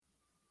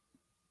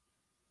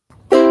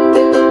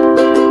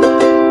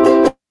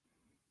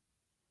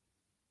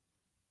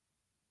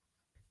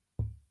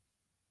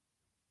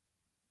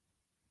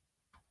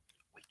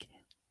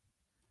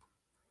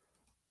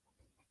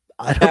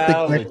I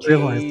don't think Max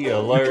realized.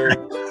 alert.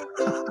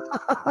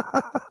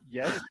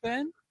 Yes,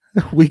 Ben?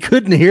 We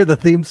couldn't hear the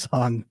theme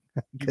song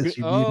because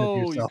you muted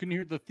you yourself. can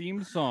hear the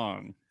theme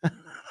song because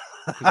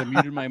I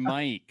muted my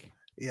mic.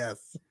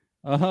 Yes.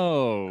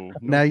 Oh,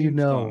 no Now you theme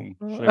know.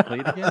 song. Should I play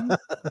it again?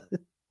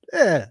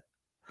 Yeah.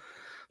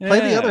 Play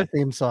the Yeah. other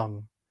theme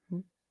song.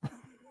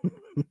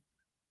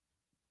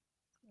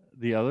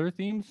 The other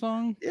theme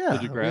song? Yeah,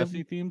 The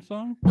Degrassi theme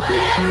song?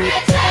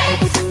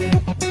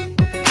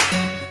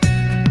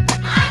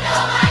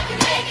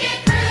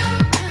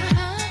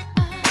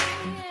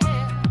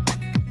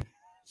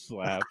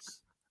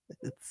 Slaps.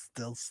 It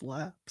still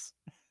slaps.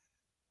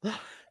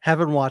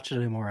 Haven't watched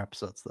any more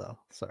episodes though.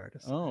 Sorry to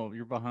say. Oh,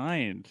 you're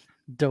behind.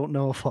 Don't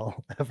know if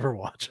I'll ever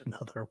watch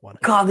another one.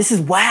 God, this is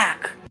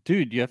whack.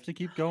 Dude, you have to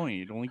keep going.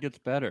 It only gets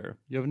better.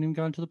 You haven't even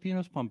gotten to the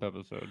penis pump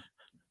episode.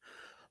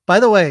 By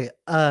the way,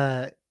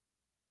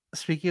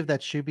 speaking of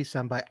that Shuby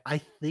soundbite, I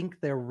think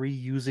they're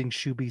reusing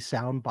Shuby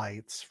sound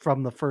bites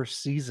from the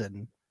first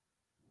season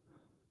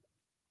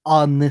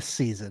on this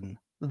season.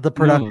 The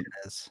production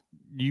is.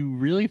 You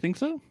really think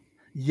so?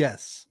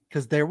 Yes,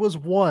 because there was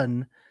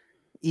one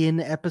in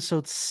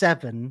episode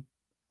 7.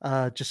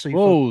 Just so you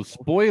Whoa,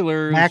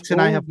 spoilers. Max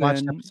and I have Ben.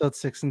 watched episode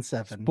 6 and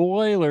 7.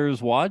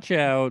 Spoilers, watch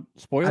out.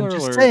 Spoiler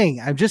alert.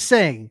 I'm just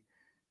saying.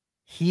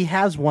 He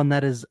has one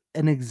that is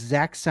an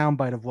exact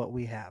soundbite of what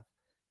we have.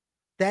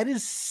 That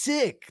is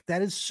sick.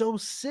 That is so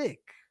sick.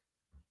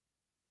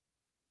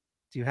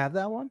 Do you have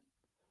that one?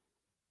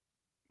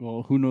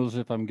 Well, who knows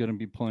if I'm going to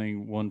be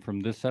playing one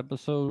from this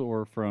episode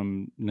or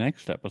from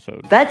next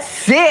episode. That's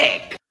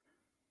sick.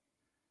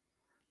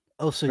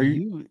 Oh, so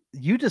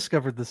you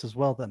discovered this as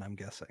well then, I'm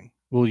guessing.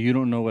 Well, you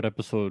don't know what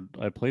episode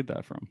I played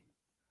that from.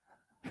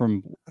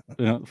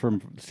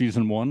 From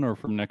season 1 or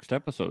from next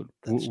episode.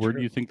 Where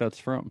do you think that's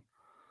from?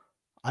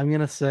 I'm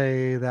going to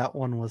say that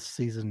one was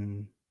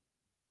season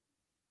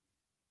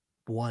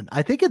 1.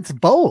 I think it's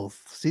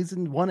both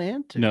season 1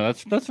 and 2. No,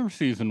 that's from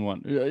season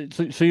 1.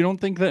 So you don't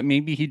think that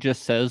maybe he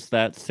just says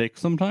that sick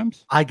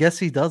sometimes? I guess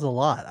he does a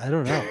lot. I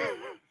don't know.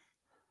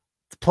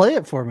 Play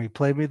it for me.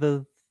 Play me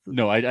the.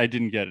 No, I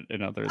didn't get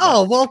another.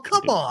 Oh, well,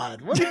 come on.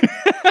 What are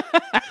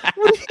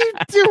you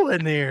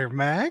doing here,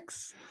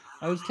 Max?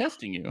 I was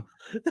testing you.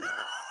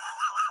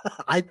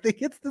 I think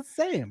it's the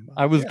same.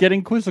 I was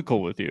getting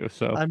quizzical with you,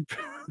 so I'm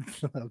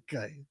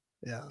okay.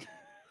 Yeah.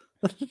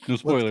 No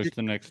spoilers to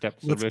the next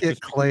episode. Let's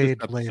get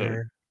Clade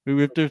later.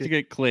 We have to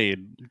get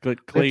Clade.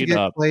 Get Clade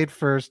up. Clade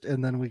first,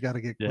 and then we got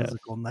to get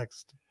quizzical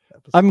next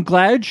episode. I'm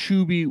glad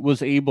Shuby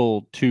was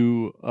able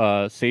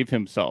to save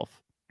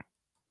himself.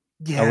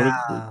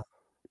 Yeah.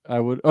 I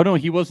would. Oh no,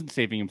 he wasn't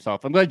saving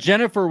himself. I'm glad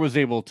Jennifer was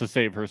able to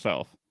save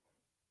herself.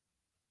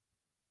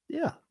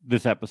 Yeah.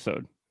 This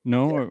episode.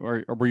 No,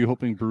 or were you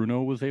hoping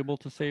Bruno was able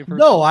to save her?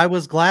 No, I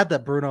was glad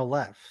that Bruno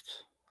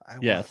left.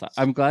 Yes,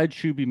 I'm glad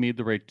Shuby made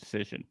the right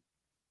decision.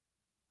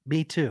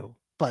 Me too.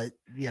 But,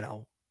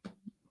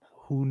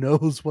 who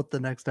knows what the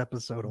next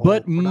episode holds.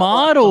 But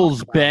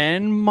models,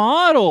 Ben,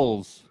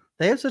 models.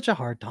 They have such a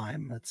hard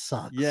time. It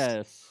sucks.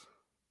 Yes.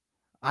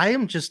 I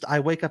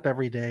wake up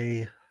every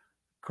day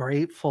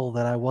grateful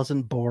that I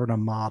wasn't born a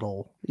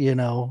model,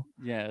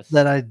 Yes.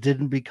 That I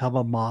didn't become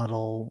a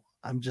model.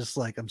 I'm just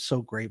like, I'm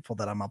so grateful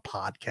that I'm a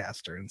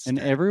podcaster instead. And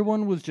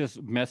everyone was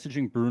just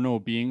messaging Bruno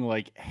being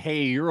like,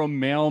 hey, you're a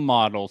male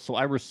model, so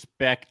I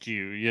respect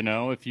you.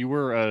 If you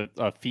were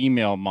a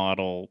female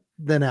model,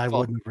 then I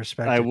wouldn't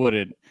respect you. I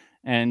wouldn't.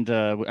 And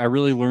I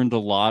really learned a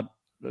lot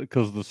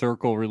because the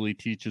circle really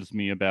teaches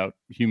me about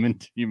human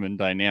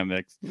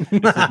dynamics.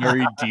 It's a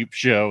very deep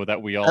show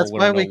that we all That's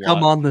learn why we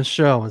come on the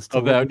show is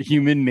about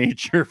human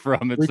nature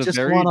from. It's a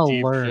very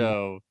deep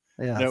show.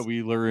 Yes. That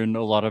we learn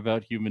a lot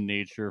about human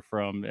nature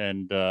from,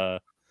 and I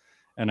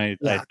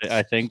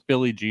thank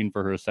Billie Jean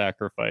for her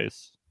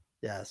sacrifice.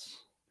 Yes,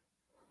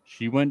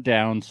 she went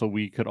down so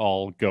we could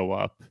all go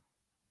up.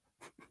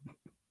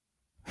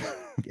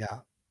 Yeah.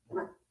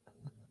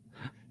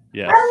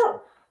 Yes.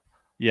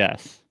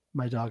 Yes.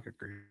 My dog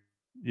agreed.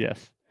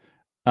 Yes.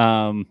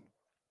 The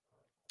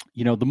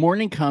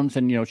morning comes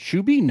and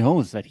Shuby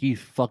knows that he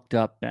fucked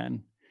up,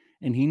 Ben,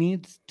 and he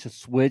needs to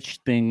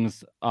switch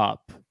things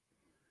up.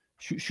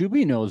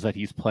 Shuby knows that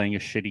he's playing a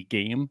shitty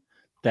game,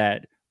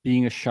 that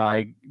being a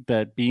shy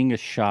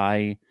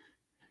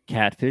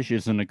catfish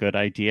isn't a good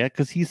idea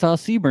because he saw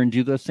Seaburn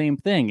do the same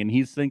thing, and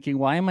he's thinking,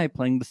 why am I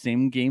playing the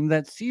same game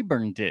that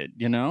Seaburn did,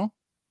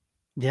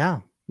 Yeah.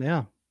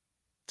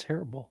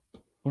 Terrible.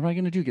 What am I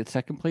going to do? Get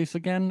second place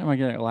again? Am I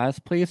going to get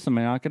last place? Am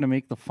I not going to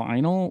make the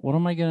final? What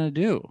am I going to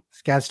do?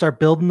 Just got to start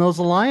building those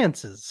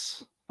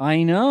alliances.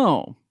 I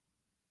know.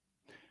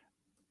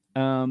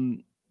 So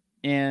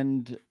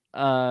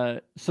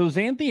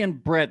Xanthi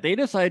and Brett, they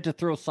decided to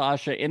throw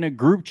Sasha in a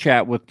group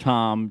chat with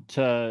Tom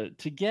to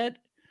get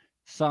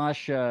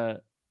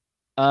Sasha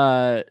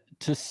to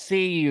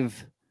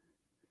save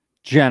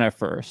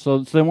Jennifer. So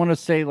they want to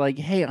say like,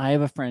 hey, I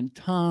have a friend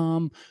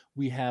Tom.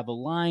 We have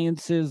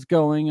alliances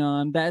going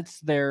on. That's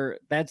their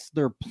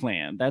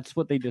plan. That's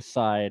what they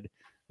decide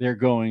they're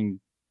going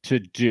to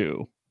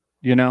do,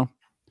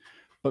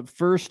 But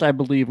first, I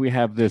believe we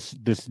have this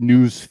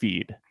news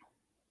feed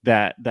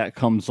that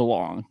comes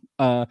along.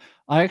 I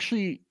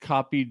actually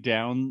copied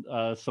down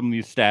some of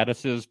these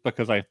statuses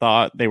because I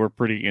thought they were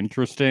pretty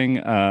interesting.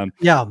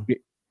 Yeah.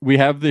 We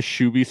have the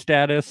Shuby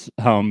status,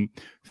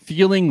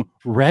 feeling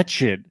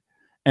wretched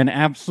and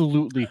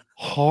absolutely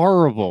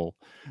horrible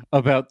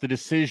about the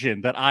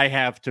decision that I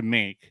have to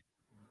make.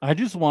 I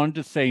just wanted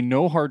to say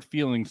no hard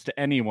feelings to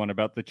anyone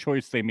about the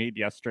choice they made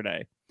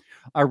yesterday.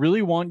 I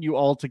really want you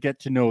all to get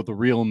to know the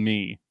real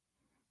me.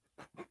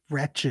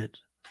 Wretched.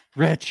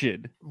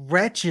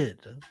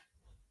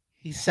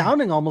 He's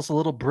sounding almost a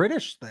little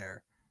British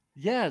there.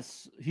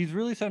 Yes, he's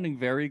really sounding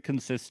very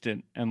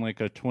consistent and like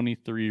a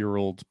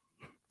 23-year-old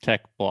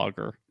tech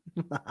blogger.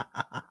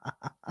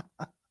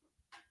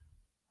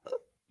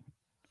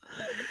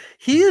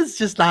 He is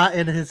just not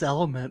in his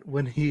element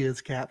when he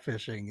is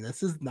catfishing.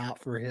 This is not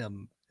for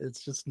him.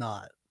 It's just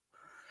not.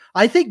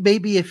 I think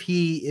maybe if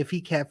he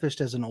catfished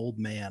as an old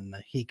man,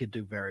 he could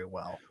do very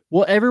well.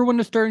 Well,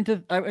 everyone is starting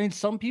to. I mean,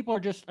 some people are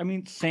just. I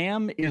mean,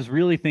 Sam is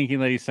really thinking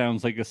that he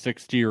sounds like a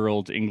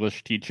 60-year-old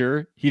English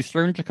teacher. He's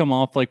starting to come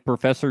off like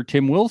Professor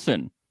Tim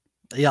Wilson.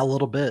 Yeah, a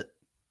little bit.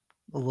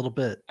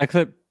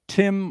 Except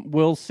Tim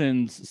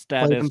Wilson's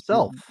status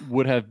himself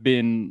would have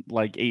been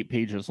like 8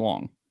 pages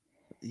long.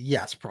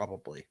 Yes,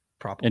 probably.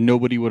 And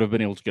nobody would have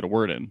been able to get a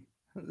word in.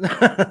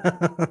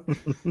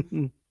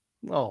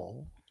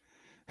 Oh.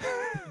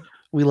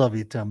 We love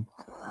you, Tim.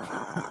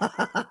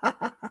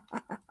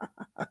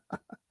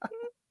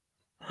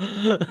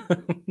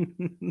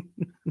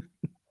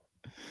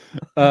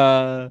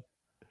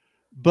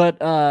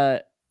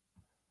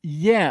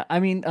 Yeah, I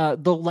mean,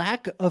 the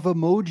lack of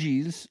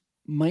emojis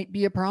might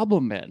be a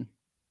problem, man.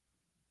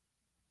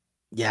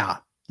 Yeah,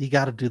 you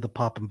got to do the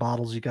popping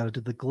bottles, you got to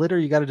do the glitter,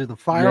 you got to do the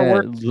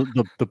fireworks,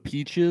 the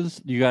peaches.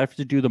 You have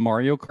to do the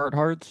Mario Kart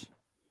hearts.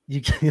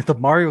 The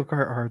Mario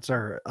Kart hearts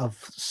are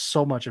of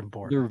so much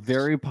importance. They're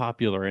very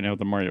popular right now,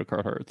 the Mario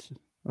Kart hearts.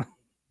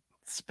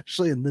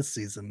 Especially in this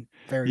season.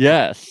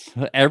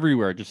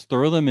 Everywhere. Just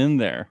throw them in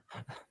there.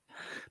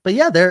 But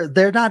yeah,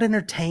 they're not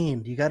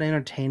entertained. You got to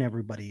entertain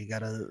everybody.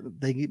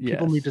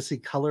 People need to see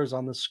colors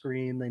on the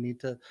screen. They need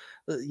to,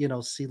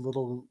 see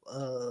little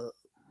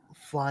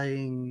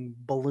flying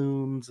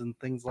balloons and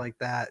things like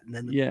that.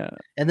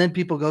 And then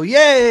people go,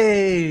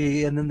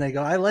 yay! And then they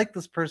go, I like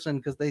this person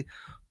because they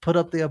put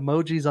up the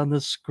emojis on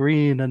the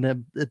screen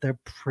and they're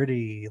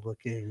pretty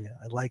looking.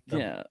 I like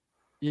them.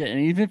 Yeah,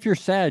 and even if you're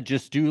sad,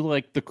 just do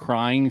like the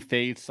crying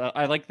face.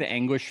 I like the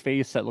anguish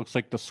face that looks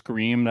like the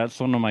scream. That's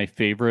one of my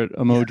favorite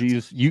emojis.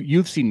 Yes.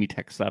 You've seen me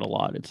text that a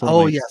lot. It's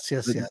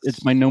yes.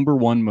 It's my number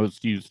one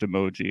most used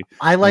emoji.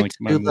 I like to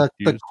do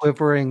the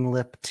quivering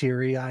lip,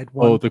 teary-eyed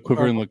one. Oh, the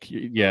quivering look.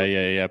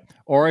 Yeah.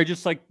 Or I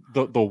just like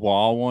the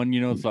wah one.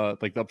 It's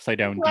like the upside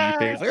down D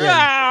face.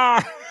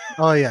 Like,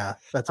 Oh yeah,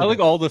 I like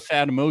all the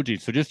sad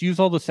emojis. So just use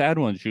all the sad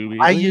ones, Shuby.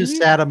 I use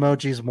sad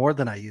emojis more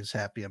than I use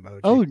happy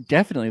emojis. Oh,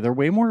 definitely. They're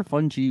way more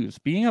fun to use.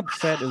 Being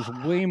upset is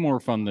way more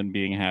fun than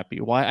being happy.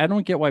 Why? I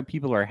don't get why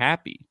people are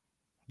happy.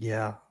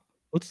 Yeah.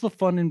 What's the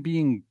fun in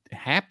being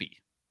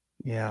happy?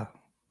 Yeah.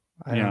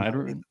 I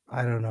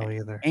don't know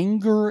either.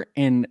 Anger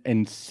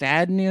and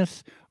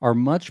sadness are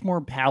much more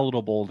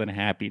palatable than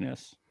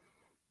happiness.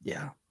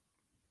 Yeah.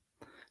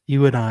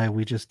 You and I,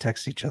 we just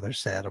text each other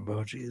sad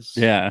emojis.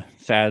 Yeah,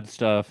 sad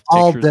stuff.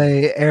 All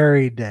day,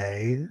 every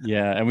day.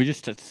 Yeah, and we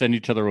just send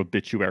each other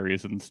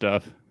obituaries and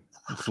stuff.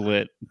 It's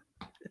lit.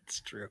 It's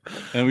true.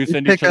 And we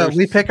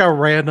pick a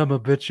random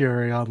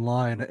obituary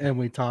online and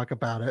we talk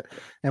about it.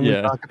 And we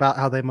talk about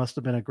how they must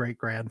have been a great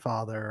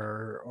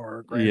grandfather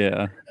or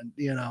grandparent.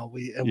 And,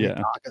 we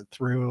talk it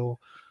through.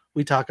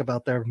 We talk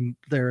about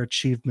their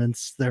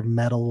achievements, their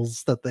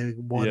medals that they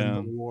won in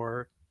the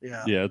war.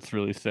 Yeah. Yeah, it's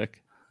really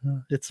sick.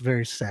 It's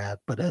very sad,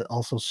 but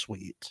also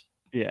sweet.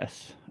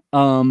 Yes.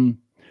 But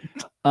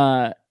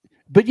yeah,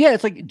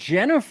 it's like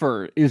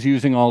Jennifer is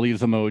using all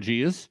these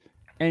emojis,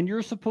 and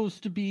you're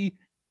supposed to be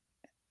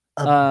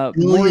a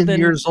billion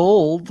years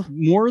old,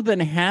 more than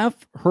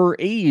half her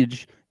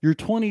age. You're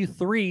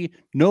 23,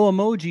 no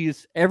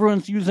emojis.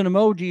 Everyone's using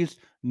emojis,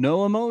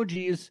 no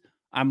emojis.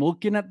 I'm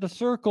looking at the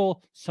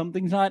circle.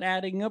 Something's not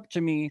adding up to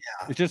me.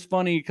 Yeah. It's just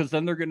funny because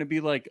then they're going to be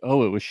like,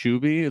 oh, it was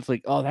Shuby. It's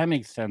like, oh, that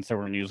makes sense that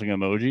we're using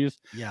emojis.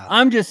 Yeah.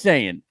 I'm just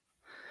saying.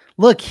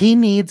 Look, he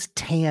needs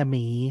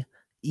Tammy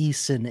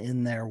Eason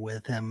in there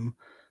with him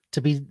to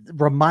be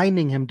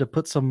reminding him to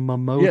put some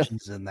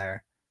emojis in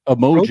there.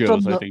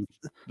 Emojos, I think.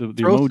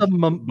 Throw some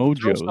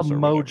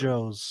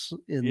mojos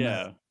in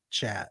the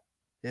chat.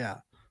 Yeah,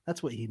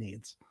 that's what he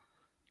needs.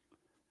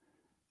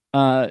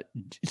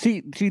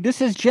 See, this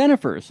is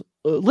Jennifer's.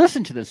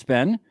 Listen to this,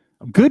 Ben.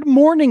 Good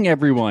morning,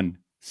 everyone.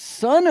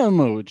 Sun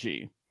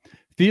emoji.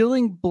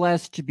 Feeling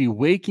blessed to be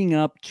waking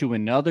up to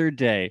another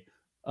day.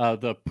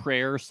 The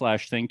prayer /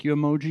 thank you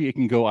emoji. It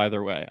can go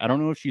either way. I don't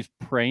know if she's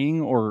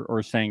praying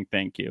or saying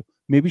thank you.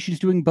 Maybe she's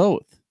doing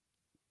both.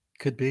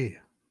 Could be.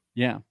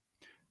 Yeah.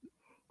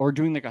 Or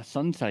doing like a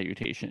sun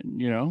salutation,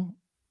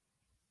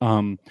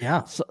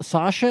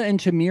 Sasha and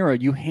Tamira,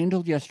 you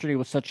handled yesterday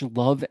with such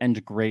love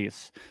and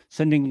grace,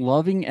 sending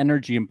loving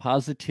energy and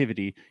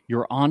positivity.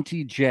 Your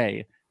Auntie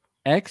J,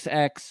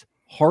 XX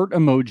heart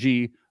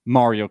emoji,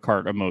 Mario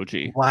Kart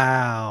emoji.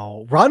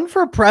 Wow. Run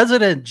for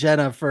president,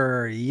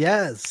 Jennifer.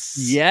 Yes.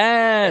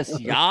 Yes.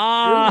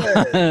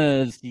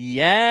 Yes.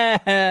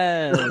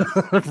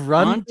 Yes.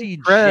 Run Auntie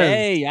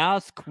J.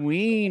 Yes,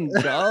 queen.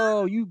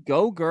 Go. You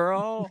go,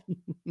 girl.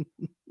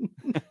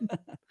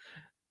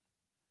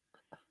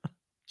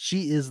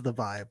 She is the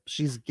vibe.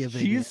 She's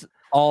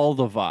all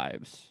the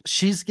vibes.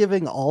 She's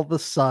giving all the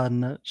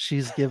sun.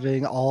 She's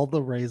giving all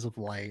the rays of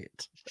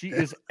light. She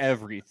is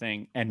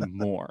everything and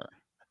more.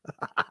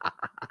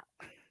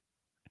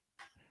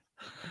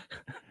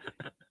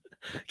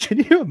 Can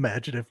you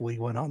imagine if we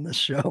went on the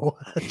show?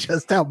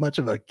 Just how much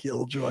of a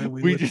killjoy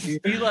we would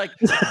just be like,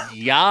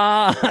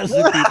 yeah.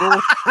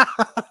 People,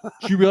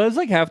 you realize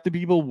like half the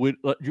people would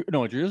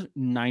no, just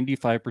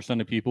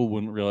 95% of people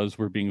wouldn't realize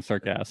we're being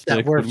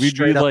sarcastic. We'd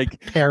be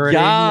like,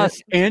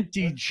 yes,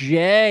 Auntie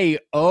J.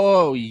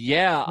 Oh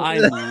yeah,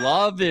 I'm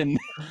loving.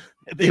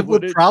 It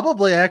would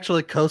probably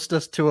actually coast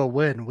us to a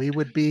win. We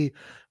would be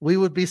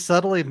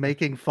subtly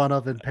making fun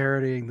of and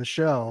parodying the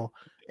show,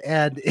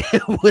 and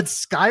it would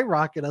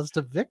skyrocket us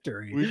to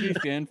victory. We'd be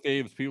fan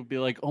faves. People would be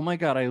like, oh my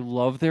God, I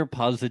love their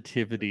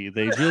positivity.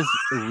 They just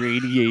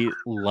radiate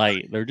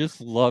light. They're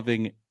just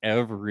loving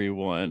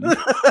everyone.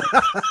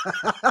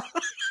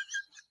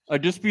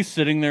 I'd just be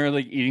sitting there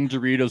like eating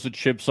Doritos with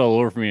chips all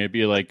over me. I'd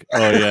be like,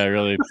 oh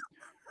yeah,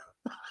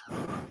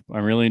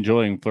 I'm really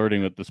enjoying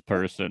flirting with this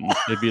person.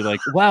 They'd be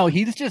like, wow,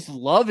 he's just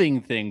loving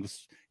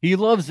things. He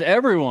loves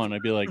everyone.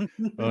 I'd be like,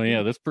 oh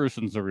yeah, this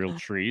person's a real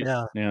treat.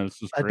 Yeah, this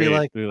is great.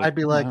 I'd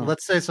be like, wow.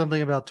 Let's say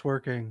something about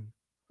twerking.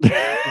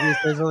 Can you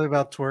say something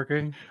about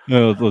twerking?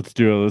 No, let's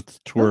do it.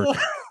 Let's twerk.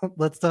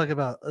 Let's talk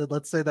about.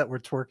 Let's say that we're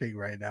twerking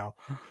right now.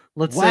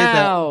 Let's say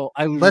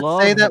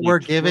that we're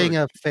giving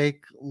a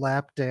fake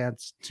lap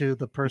dance to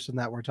the person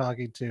that we're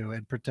talking to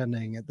and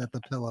pretending that the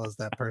pillow is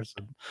that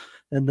person,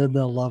 and then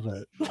they'll love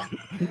it.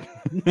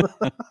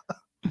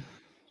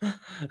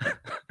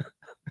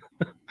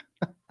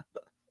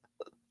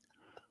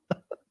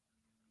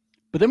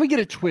 But then we get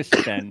a twist.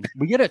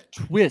 We get a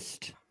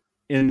twist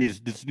in these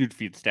nude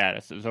feed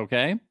statuses.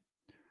 Okay,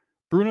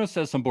 Bruno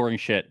says some boring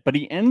shit, but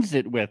he ends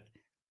it with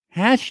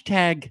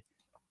hashtag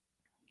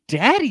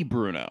Daddy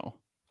Bruno.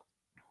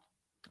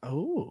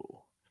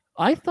 Oh,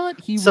 I thought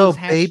he was. So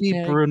baby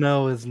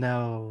Bruno is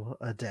now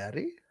a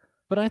daddy,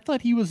 but I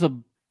thought he was a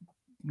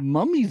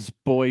mummy's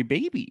boy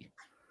baby.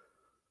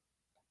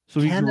 So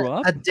he grew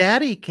up. A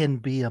daddy can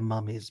be a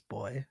mummy's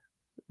boy,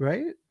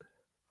 right?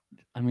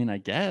 I mean, I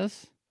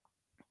guess.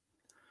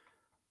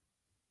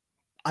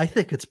 I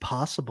think it's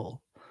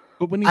possible.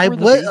 But when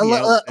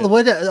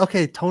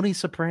okay, Tony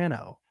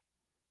Soprano,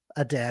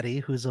 a daddy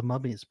who's a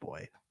mummy's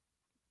boy,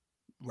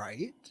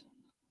 right?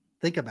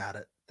 Think about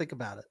it.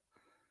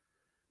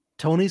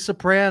 Tony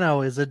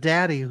Soprano is a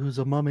daddy who's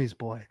a mummy's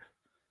boy.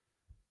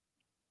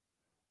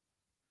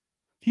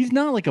 He's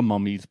not like a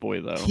mummy's boy,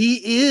 though.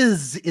 He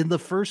is in the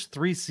first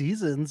 3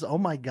 seasons. Oh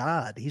my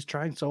God. He's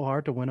trying so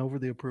hard to win over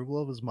the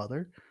approval of his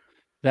mother.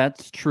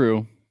 That's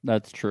true.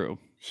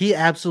 He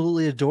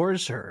absolutely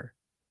adores her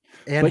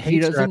and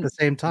hates her at the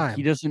same time.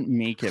 He doesn't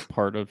make it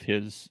part of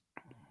his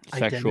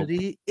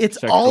identity. It's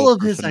all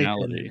of his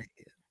identity.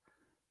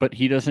 But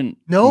he doesn't.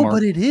 No,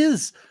 but it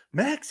is.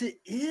 Max, it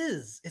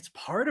is. It's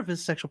part of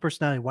his sexual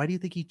personality. Why do you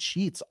think he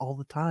cheats all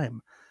the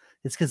time?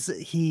 It's because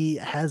he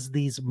has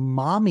these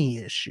mommy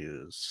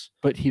issues.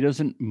 But he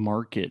doesn't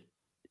market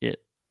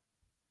it.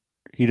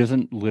 He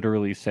doesn't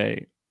literally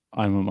say,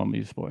 I'm a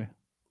mummy's boy.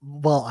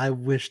 Well, I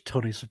wish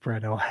Tony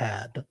Soprano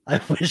had.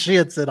 I wish he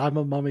had said, I'm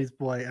a mummy's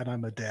boy and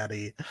I'm a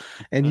daddy.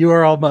 And you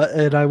are all my,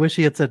 and I wish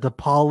he had said to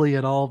Polly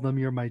and all of them,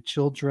 you're my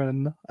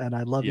children. And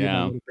I love you,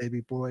 my little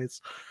baby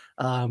boys.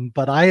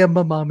 But I am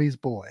a mommy's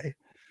boy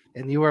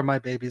and you are my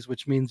babies,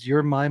 which means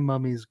you're my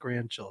mummy's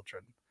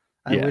grandchildren.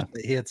 I wish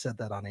that he had said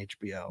that on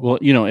HBO. Well,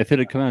 if it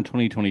had come out in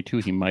 2022,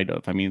 he might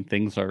have. I mean,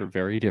 things are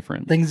very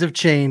different. Things have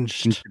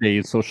changed in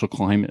today's social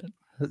climate.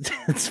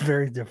 It's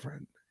very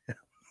different.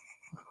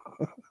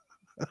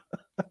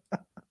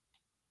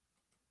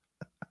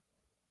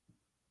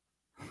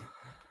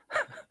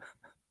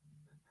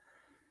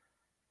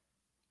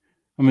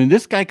 I mean,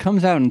 this guy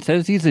comes out and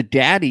says he's a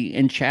daddy,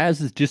 and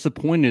Chaz is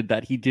disappointed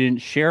that he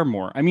didn't share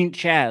more. I mean,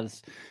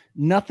 Chaz,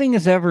 nothing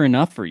is ever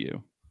enough for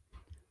you.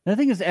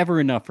 Nothing is ever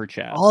enough for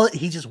Chaz.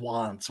 He just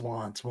wants.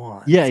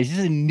 Yeah, he's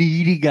just a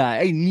needy guy.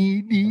 I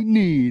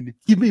need.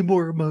 Give me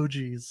more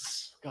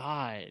emojis.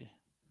 God.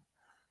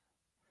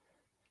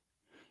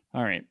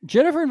 All right.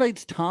 Jennifer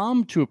invites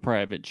Tom to a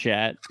private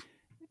chat,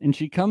 and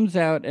she comes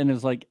out and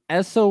is like,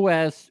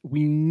 SOS,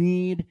 we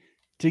need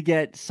to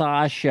get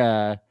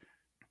Sasha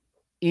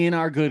in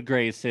our good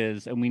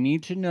graces, and we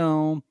need to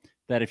know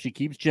that if she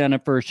keeps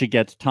Jennifer, she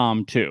gets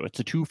Tom too. It's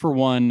a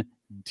 2-for-1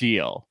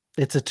 deal.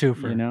 It's a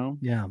 2-for.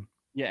 Yeah.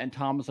 Yeah, and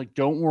Tom was like,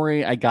 "Don't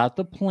worry, I got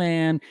the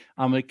plan.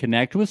 I'm going to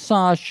connect with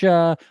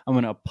Sasha. I'm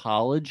going to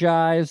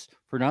apologize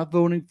for not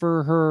voting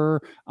for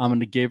her. I'm going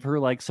to give her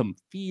like some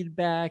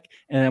feedback,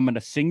 and I'm going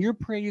to sing your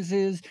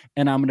praises,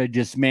 and I'm going to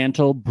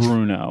dismantle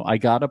Bruno. I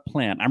got a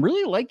plan." I'm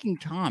really liking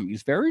Tom.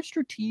 He's very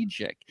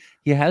strategic.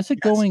 He has it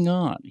going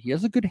on. He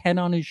has a good head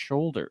on his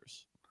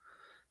shoulders.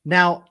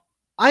 Now,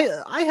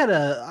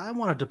 I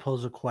wanted to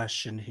pose a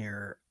question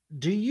here.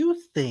 Do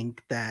you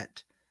think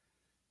that,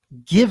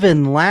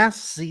 given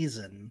last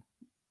season,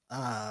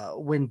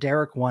 when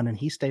Derek won and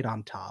he stayed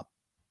on top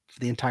for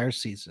the entire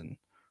season,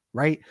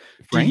 right?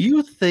 Frank? Do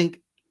you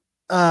think?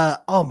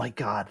 Oh my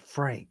God,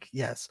 Frank.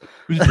 Yes.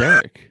 Who's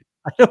Derek?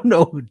 I don't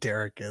know who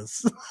Derek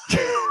is.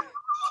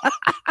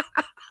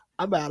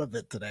 I'm out of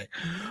it today.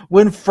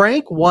 When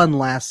Frank won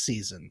last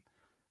season,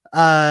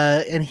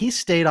 and he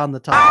stayed on the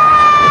top.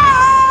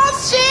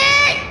 Oh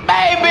shit,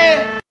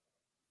 baby!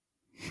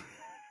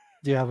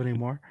 Do you have any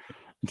more?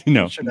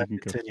 No. Should I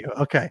continue?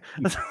 Okay.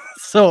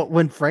 So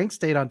when Frank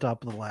stayed on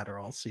top of the ladder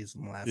all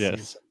season last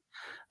season,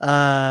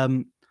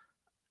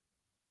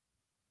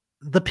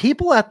 the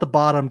people at the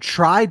bottom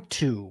tried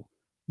to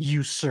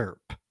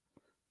usurp.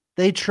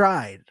 They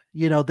tried,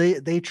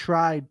 they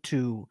tried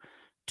to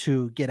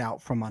get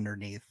out from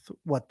underneath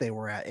what they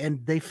were at,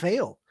 and they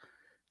failed.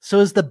 So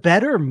is the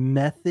better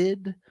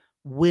method,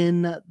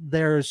 when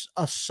there's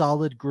a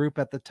solid group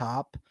at the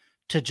top,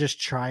 to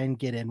just try and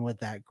get in with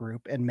that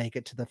group and make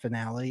it to the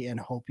finale and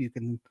hope you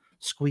can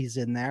squeeze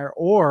in there?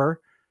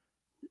 Or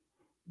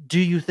do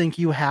you think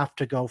you have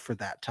to go for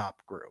that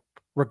top group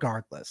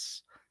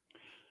regardless?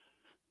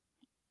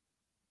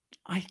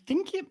 I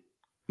think it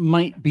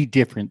might be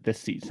different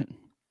this season.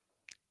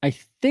 I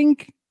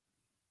think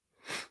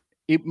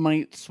it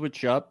might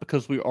switch up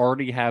because we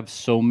already have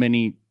so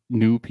many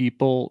new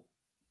people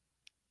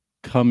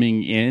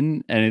coming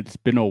in, and it's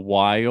been a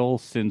while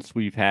since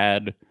we've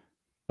had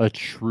a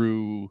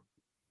true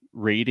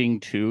rating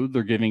too.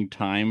 They're giving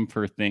time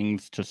for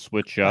things to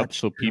switch up. That's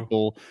so true.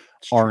 People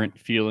aren't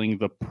feeling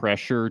the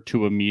pressure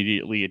to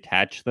immediately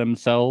attach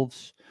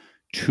themselves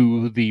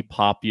to the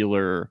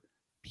popular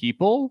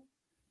people.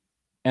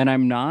 And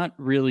I'm not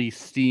really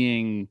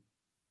seeing,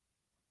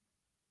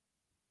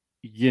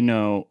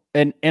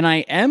 and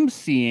I am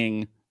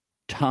seeing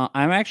Tom.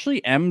 I'm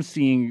actually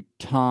seeing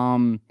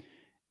Tom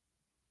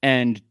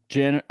and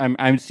Jen.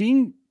 I'm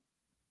seeing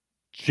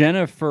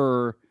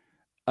Jennifer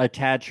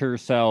attach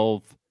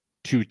herself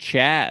to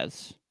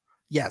Chaz.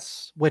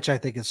 Yes, which I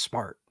think is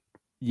smart.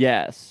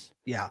 Yes.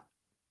 Yeah.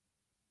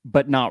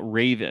 But not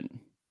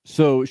Raven.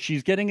 So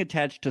she's getting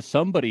attached to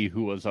somebody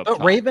who was up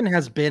top. Raven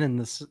has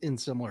been in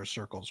similar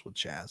circles with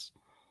Chaz.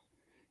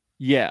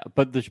 Yeah,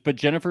 but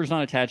Jennifer's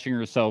not attaching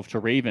herself to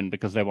Raven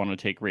because they want to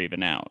take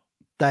Raven out.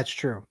 That's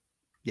true.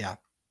 Yeah.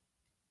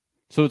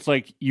 So it's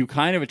like you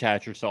kind of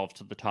attach yourself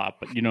to the top,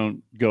 but you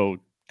don't go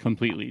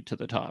completely to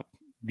the top,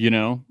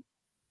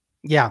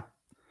 Yeah.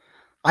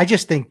 I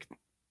just think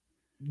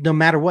no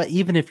matter what,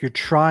 even if you're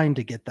trying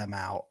to get them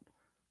out,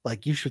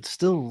 like, you should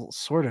still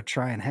sort of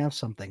try and have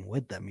something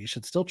with them. You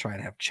should still try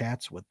and have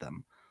chats with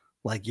them.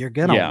 Like, you're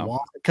going to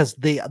want, because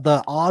the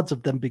odds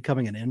of them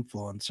becoming an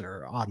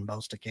influencer on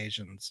most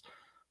occasions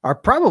are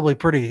probably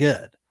pretty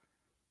good.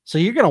 So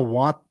you're going to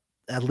want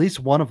at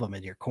least one of them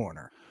in your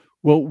corner.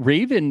 Well,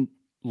 Raven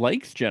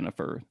likes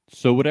Jennifer.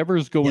 So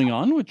whatever's going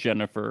on with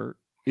Jennifer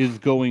is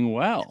going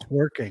well. It's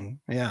working.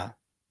 Yeah.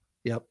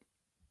 Yep.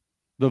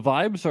 The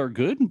vibes are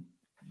good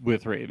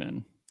with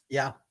Raven.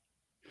 Yeah.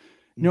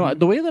 No,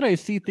 the way that I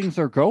see things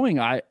are going,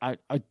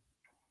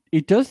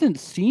 it doesn't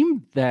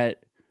seem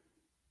that,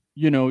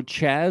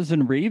 Chaz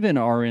and Raven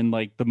are in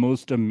like the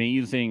most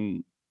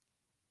amazing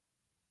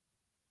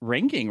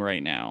ranking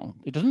right now.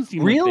 It doesn't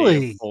seem like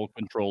they have full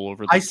control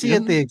over. I see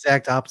it the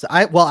exact opposite.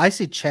 I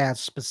see Chaz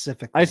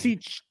specifically. I see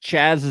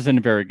Chaz is in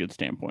a very good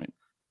standpoint.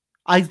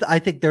 I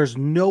think there's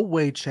no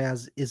way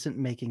Chaz isn't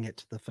making it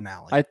to the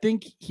finale. I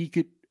think he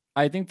could.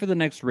 I think for the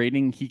next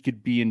rating, he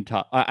could be in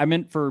top. I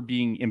meant for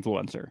being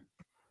influencer.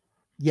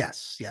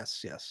 Yes.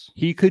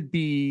 He could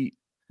be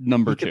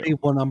number 2. He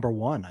could be number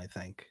 1, I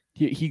think.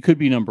 He could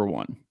be number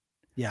 1.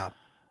 Yeah.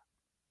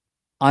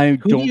 Who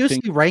do you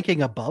see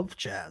ranking above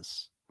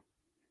Chaz?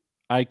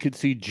 I could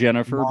see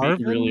Jennifer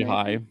being really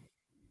high.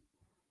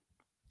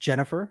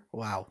 Jennifer?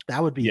 Wow.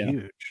 That would be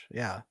huge.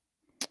 Yeah.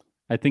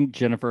 I think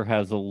Jennifer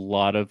has a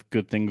lot of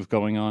good things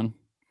going on.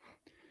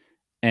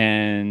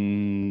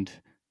 And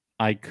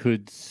I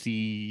could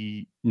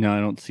see... No,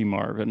 I don't see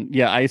Marvin.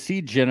 Yeah, I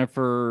see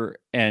Jennifer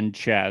and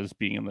Chaz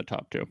being in the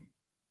top 2.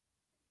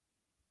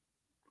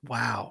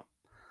 Wow.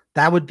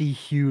 That would be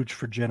huge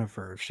for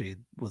Jennifer if she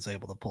was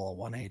able to pull a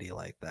 180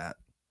 like that.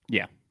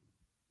 Yeah.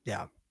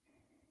 Yeah.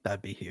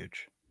 That'd be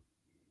huge.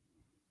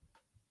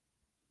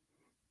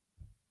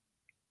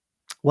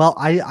 Well,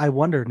 I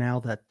wonder now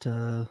that...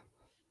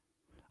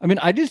 I mean,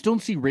 I just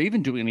don't see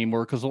Raven doing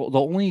anymore because the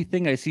only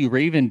thing I see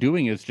Raven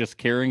doing is just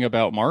caring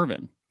about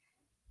Marvin.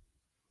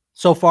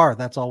 So far,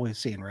 that's all we've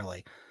seen,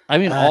 really. I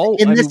mean,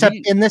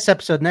 in this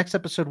episode, next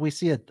episode, we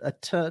see a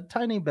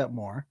tiny bit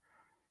more.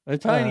 A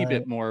tiny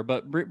bit more,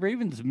 but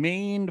Raven's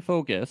main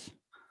focus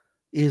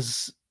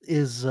is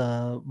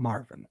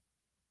Marvin.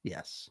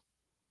 Yes.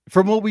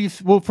 From what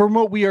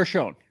we are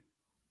shown.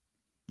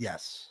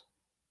 Yes.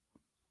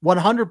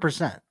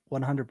 100%.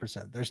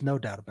 100%. There's no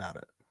doubt about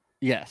it.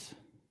 Yes.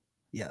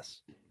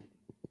 Yes.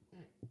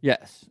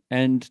 Yes.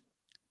 And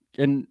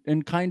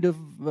kind of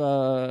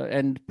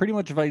and pretty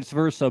much vice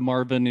versa,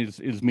 Marvin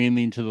is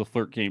mainly into the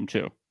flirt game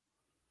too.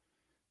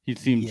 He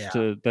seems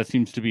that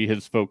seems to be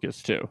his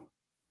focus too.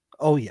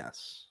 Oh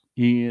yes.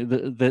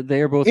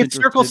 They are both it's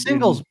circle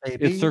singles,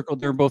 baby. It's circle.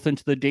 They're both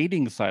into the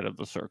dating side of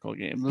the circle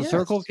game. The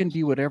circle can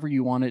be whatever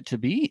you want it to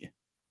be.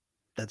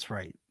 That's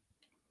right.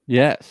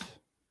 Yes.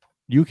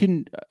 You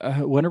can.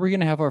 When are we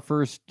going to have our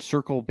first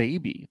circle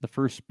baby? The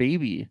first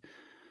baby.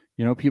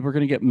 You know, people are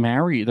going to get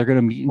married. They're going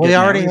to meet. We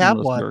already have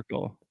one.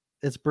 Circle.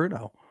 It's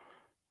Bruno.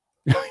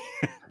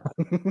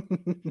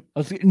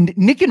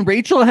 Nick and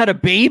Rachel had a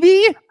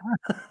baby.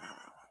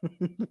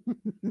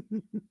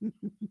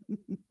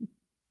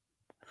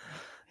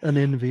 An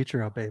in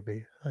vitro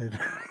baby.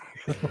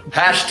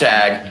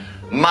 Hashtag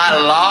my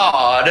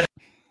lord.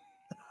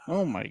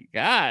 Oh my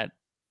god.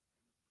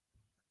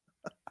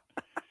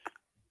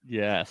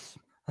 Yes.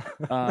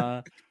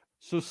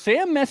 So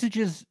Sam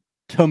messages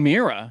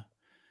Tamira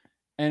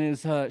and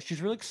is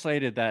she's really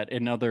excited that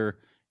another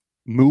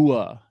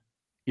Mua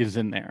is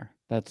in there.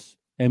 That's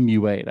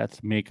MUA.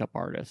 That's makeup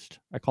artist.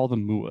 I call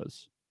them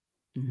Muas.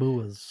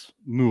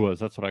 Muas.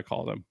 That's what I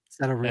call them. Is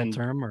that a real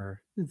term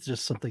or it's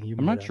just something you?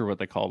 I'm not sure what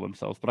they call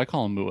themselves, but I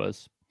call them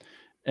Muas.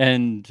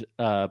 And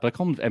but I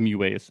call them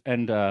MUAs.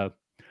 And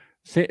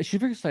she's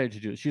very excited to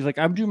do it. She's like,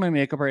 I'm doing my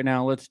makeup right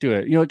now. Let's do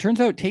it. You know, it turns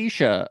out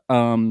Tayshia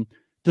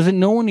doesn't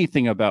know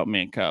anything about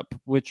makeup,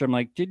 which I'm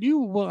like, did you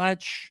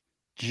watch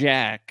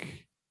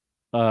Jack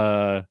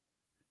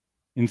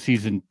in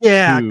season 2?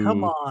 Yeah,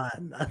 come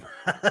on.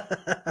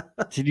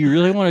 Did you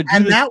really want to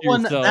do this that to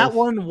one? yourself? That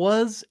one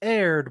was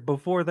aired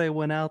before they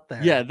went out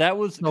there. Yeah, that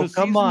was. No,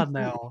 come on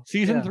now.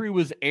 Season 3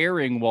 was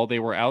airing while they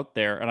were out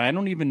there, and I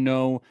don't even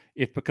know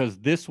if because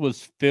this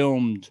was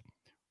filmed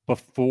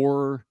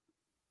before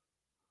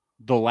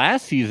the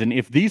last season,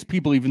 if these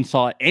people even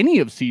saw any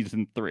of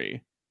season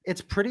 3.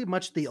 It's pretty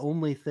much the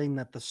only thing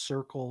that the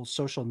Circle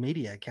social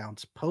media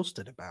accounts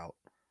posted about.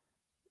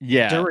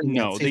 Yeah, during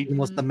that season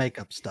was the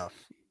makeup stuff.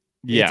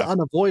 Yeah, it's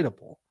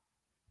unavoidable.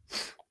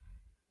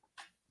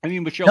 I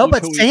mean, Michelle. No,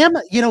 but Sam,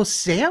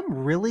 Sam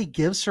really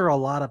gives her a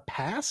lot of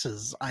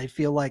passes. I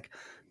feel like,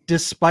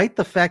 despite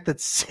the fact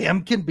that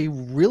Sam can be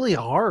really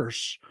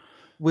harsh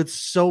with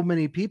so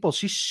many people,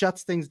 she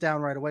shuts things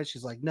down right away.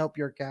 She's like, "Nope,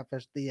 you're a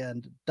catfish." The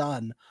end,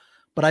 done.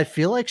 But I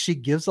feel like she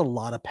gives a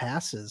lot of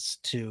passes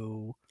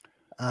to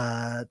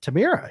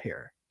Tamira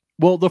here.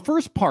 Well, the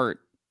first part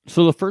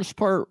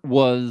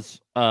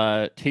was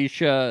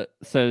Tayshia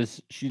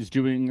says she's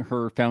doing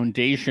her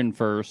foundation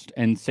first,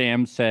 and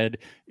Sam said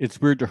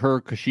it's weird to her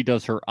because she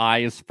does her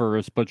eyes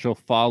first, but she'll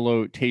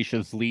follow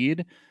Tayshia's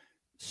lead.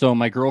 So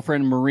my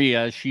girlfriend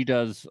Maria, she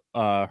does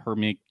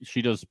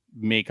she does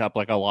makeup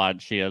like a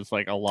lot. She has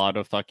like a lot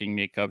of fucking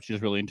makeup.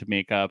 She's really into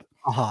makeup.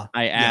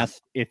 I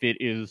asked if it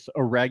is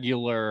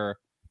irregular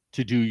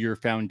to do your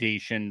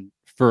foundation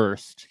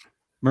first.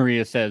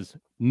 Maria says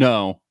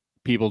no.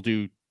 People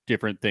do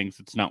different things.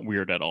 It's not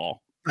weird at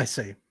all. I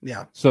see.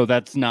 Yeah. So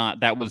that's not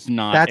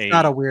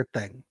a weird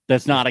thing.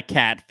 That's not a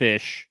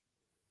catfish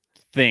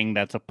thing.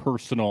 That's a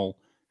personal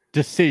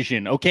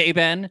decision. Okay,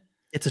 Ben?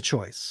 It's a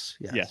choice.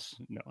 Yes.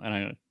 No.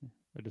 And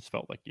I just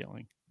felt like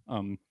yelling.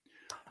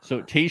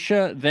 So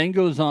Tayshia then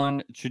goes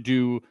on to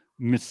do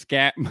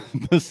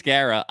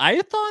mascara.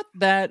 I thought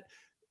that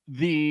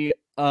the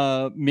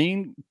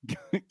main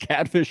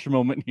catfish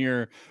moment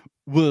here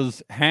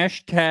was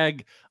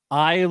hashtag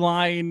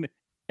eyeline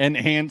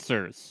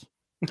enhancers.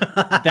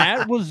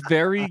 That was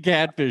very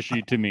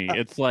catfishy to me.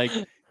 It's like,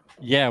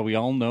 yeah, we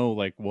all know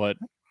like what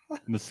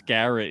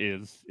mascara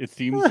is. It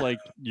seems like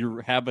you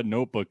have a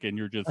notebook and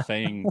you're just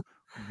saying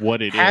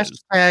what it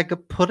is.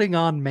 Hashtag putting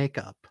on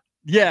makeup.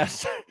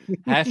 Yes.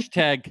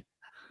 Hashtag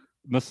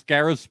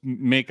mascara's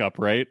makeup,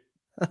 right?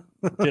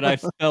 Did I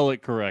spell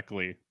it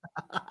correctly?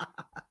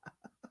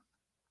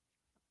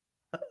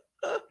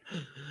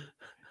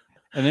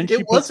 And then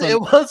it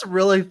was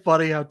really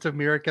funny how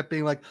Tamira kept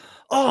being like,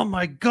 "Oh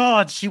my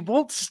god, she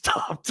won't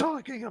stop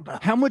talking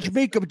about how much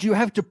makeup do you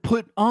have to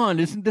put on?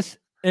 Isn't this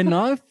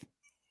enough?"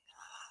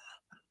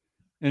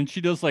 And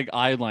she does like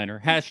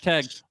eyeliner.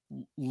 Hashtag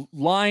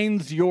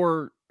lines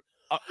your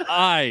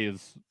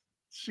eyes.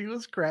 She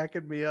was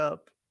cracking me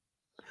up.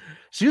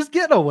 She was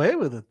getting away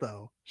with it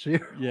though.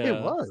 It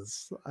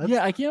was.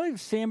 Yeah, I can't believe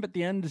Sam at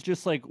the end is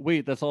just like,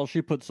 wait, that's all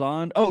she puts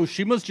on? Oh,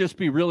 she must just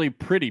be really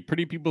pretty.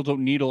 Pretty people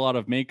don't need a lot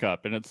of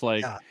makeup. And it's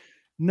like,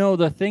 no,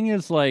 the thing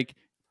is like,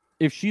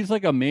 if she's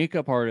like a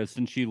makeup artist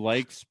and she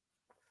likes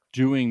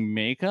doing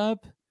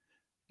makeup,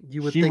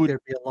 you would think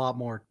there'd be a lot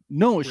more.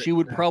 No, she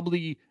would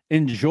probably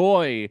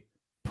enjoy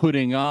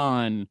putting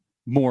on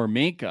more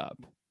makeup.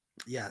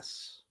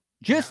 Yes.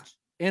 Just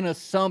an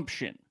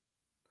assumption.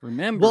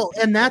 Remember. Well,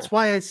 and that's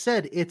why I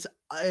said it's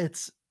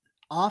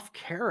off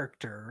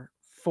character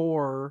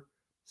for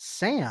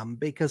Sam,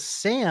 because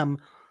Sam,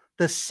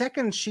 the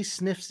second she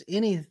sniffs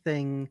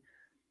anything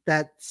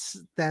that's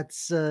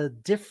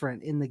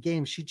different in the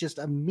game, she just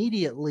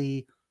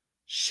immediately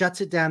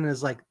shuts it down and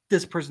is like,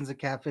 this person's a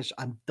catfish,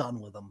 I'm done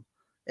with them,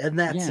 and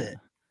that's it.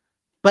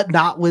 But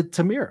not with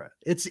Tamira.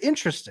 It's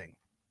interesting.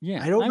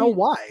 I don't know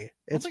why.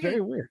 It's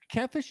very weird.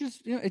 Catfish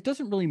is, it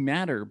doesn't really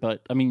matter,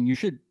 but I mean, you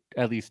should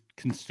at least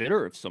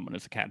consider if someone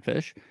is a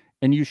catfish,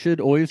 and you should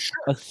always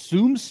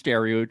assume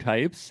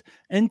stereotypes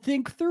and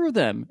think through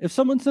them. If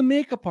someone's a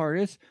makeup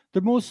artist,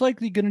 they're most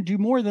likely going to do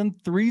more than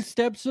 3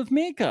 steps of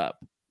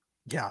makeup.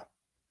 Yeah.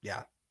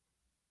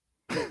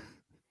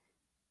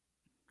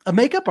 A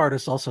makeup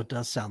artist also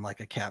does sound like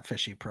a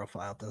catfishy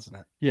profile, doesn't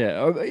it?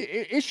 Yeah.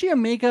 Is she a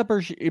makeup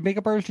artist,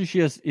 or is she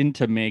just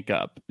into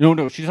makeup?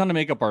 No, she's not a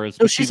makeup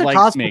artist. No, she's a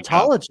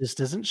cosmetologist,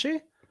 isn't she?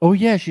 Oh,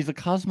 yeah, she's a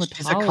cosmetologist.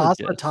 She's a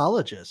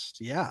cosmetologist,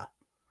 yeah.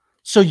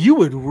 So you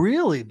would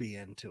really be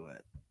into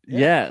it. Yeah.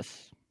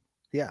 Yes.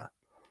 Yeah.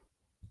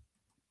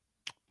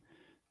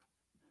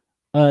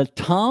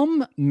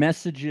 Tom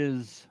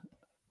messages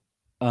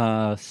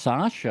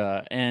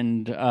Sasha,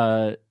 and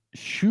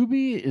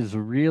Shuby is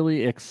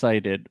really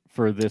excited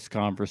for this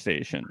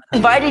conversation.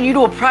 Invited you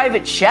to a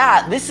private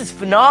chat. This is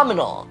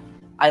phenomenal.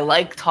 I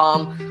like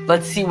Tom.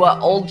 Let's see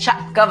what old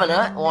chap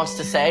governor wants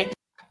to say.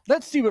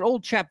 Let's see what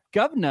old chap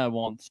governor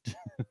wants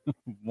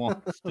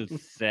to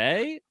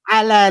say.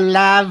 Hello,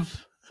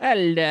 love.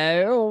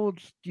 Hello, old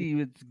Steve.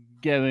 What's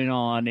going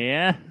on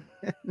here?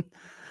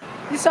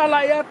 You sound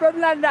like you're from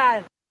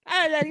London.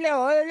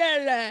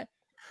 Hello.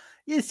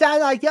 You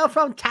sound like you're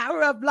from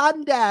Tower of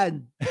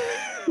London.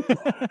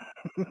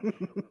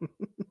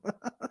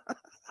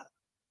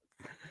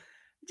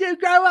 Do you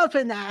grow up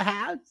in that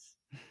house?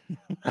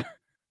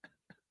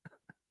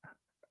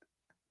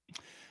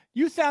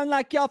 You sound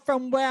like you're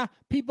from where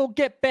people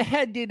get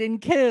beheaded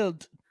and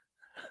killed.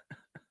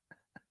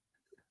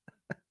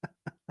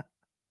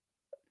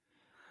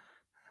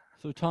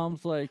 So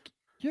Tom's like,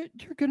 you're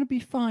going to be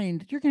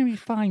fine. You're going to be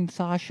fine,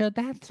 Sasha.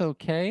 That's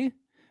okay.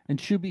 And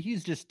Shuby,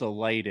 he's just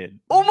delighted.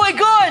 Oh my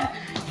God!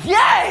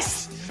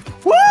 Yes!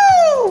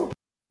 Woo!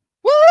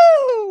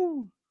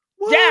 Woo!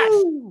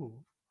 Yes!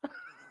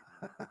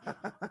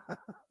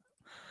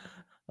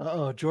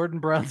 Uh-oh, Jordan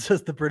Brown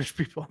says the British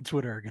people on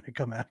Twitter are going to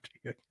come after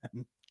you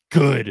again.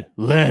 Good.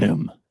 Let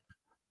him.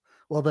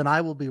 Well, then I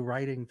will be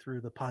riding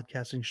through the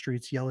podcasting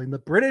streets yelling, the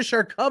British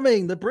are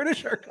coming! The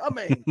British are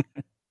coming!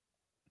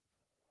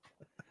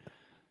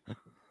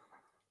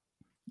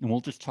 And we'll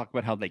just talk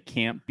about how they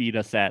can't beat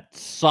us at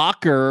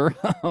soccer.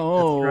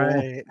 Oh,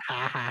 that's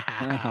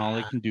right. All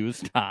they can do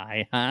is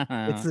tie.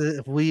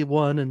 If we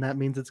won, and that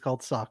means it's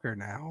called soccer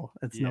now.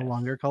 It's no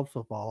longer called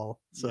football.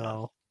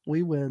 So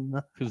we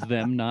win. Because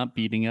them not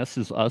beating us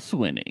is us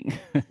winning.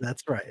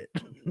 That's right.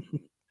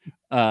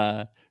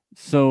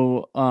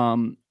 So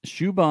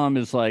Shubham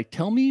is like,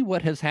 tell me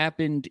what has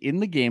happened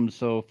in the game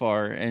so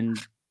far. And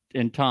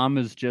Tom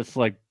is just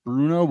like,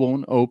 Bruno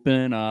won't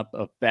open up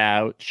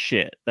about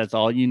shit. That's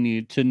all you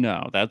need to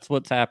know. That's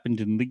what's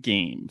happened in the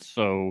game.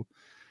 So,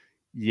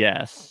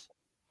 yes.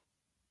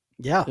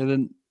 Yeah.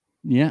 And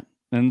then,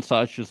 and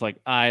Sasha's like,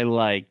 I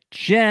like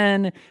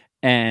Jen.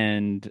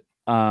 And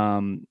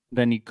then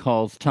he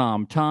calls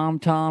Tom,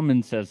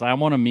 and says, I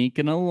want to make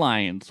an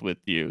alliance with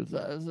you.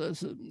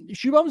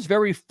 Shubham's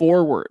very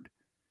forward.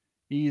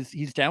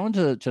 He's down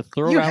to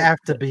throw out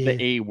the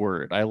A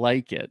word. I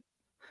like it.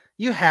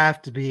 You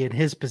have to be in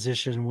his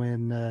position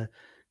when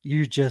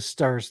you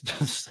just are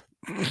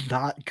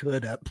not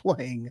good at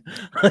playing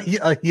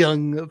a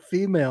young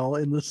female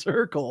in the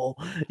circle.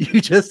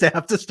 You just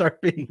have to start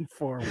being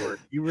forward.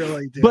 You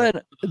really do.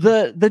 But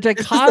the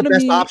dichotomy, this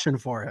is the best option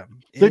for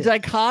him. The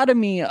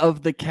dichotomy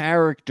of the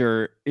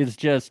character is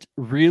just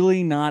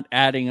really not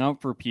adding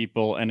up for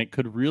people, and it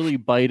could really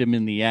bite him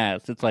in the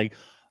ass. It's like,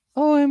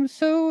 oh, I'm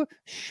so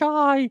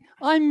shy.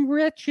 I'm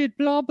wretched.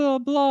 Blah blah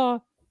blah.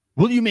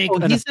 Will you make a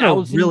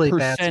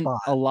 1,000%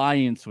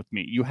 alliance with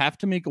me? You have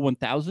to make a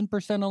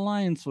 1,000%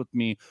 alliance with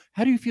me.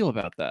 How do you feel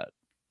about that?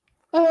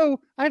 Oh,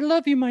 I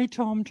love you, my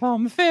Tom.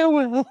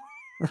 Farewell.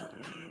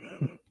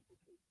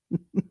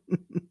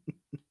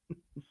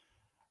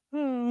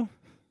 Oh.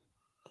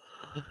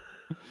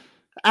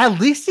 At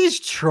least he's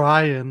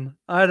trying.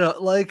 I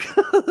don't like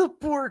the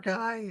poor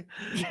guy.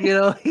 You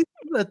know, he's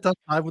had a tough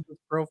time with his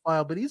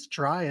profile, but he's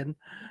trying.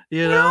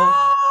 You know,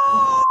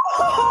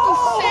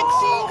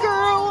 sexy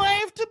girl. I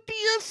have to be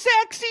a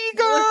sexy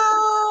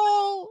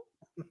girl.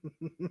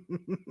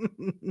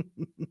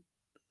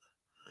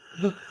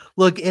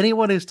 Look,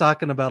 anyone who's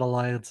talking about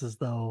alliances,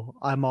 though,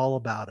 I'm all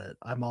about it.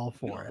 I'm all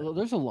for it.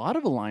 There's a lot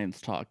of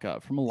alliance talk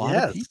from a lot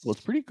of people.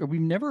 It's pretty good.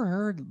 We've never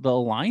heard the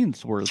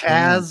alliance word.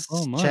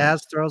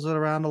 Chaz throws it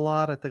around a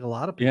lot. I think a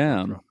lot of people.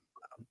 Yeah. Throw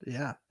it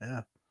around.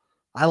 Yeah.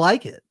 I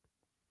like it.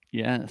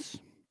 Yes.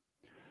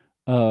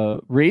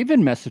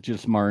 Raven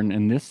messages Martin,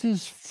 and this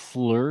is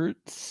Flirt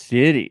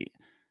City.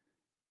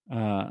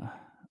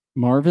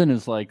 Marvin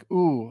is like,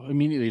 ooh,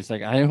 immediately he's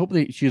like, I hope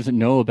she doesn't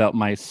know about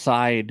my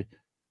side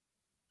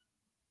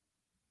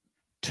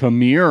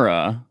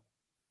Tamira.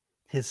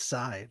 His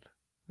side.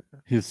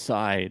 His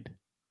side.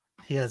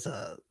 He has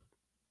a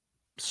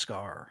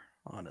scar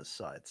on his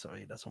side, so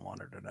he doesn't want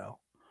her to know.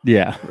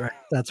 Yeah. Right.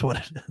 That's what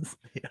it is.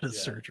 He had a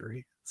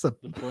surgery. So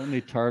the point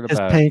they tart his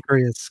about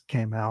pancreas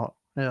came out.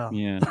 Yeah.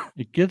 Yeah.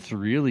 It gets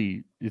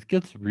really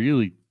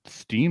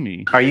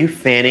steamy. Are you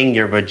fanning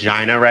your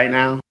vagina right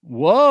now?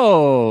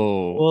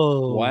 Whoa.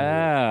 Whoa.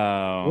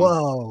 Wow.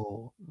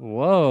 Whoa.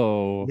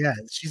 Whoa. Yeah,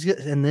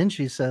 and then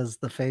she says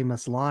the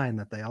famous line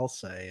that they all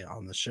say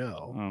on the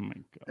show. Oh my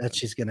god. That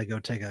she's gonna go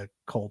take a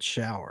cold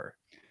shower.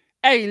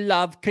 Hey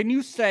love, can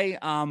you say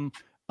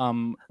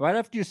right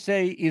after you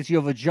say is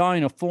your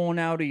vagina falling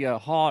out of your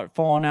heart,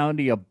 falling out of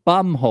your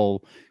bum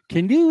hole,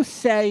 can you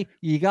say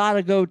you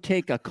gotta go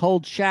take a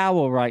cold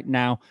shower right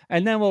now?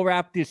 And then we'll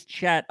wrap this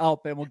chat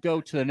up and we'll go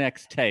to the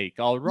next take.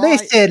 All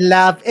right. Listen,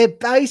 love, it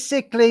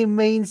basically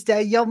means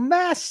that you're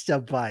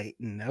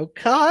masturbating,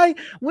 okay?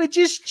 We're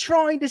just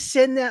trying to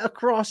send that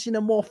across in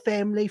a more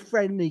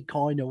family-friendly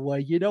kind of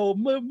way, you know,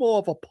 more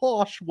of a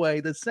posh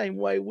way, the same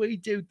way we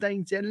do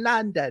things in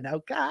London,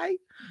 okay?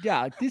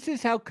 Yeah, this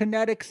is how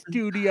Kinetic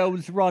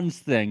Studios runs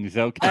things,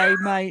 okay,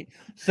 mate?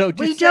 So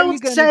We just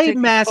don't say take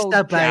a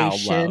cold shower.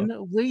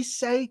 masturbation, we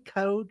say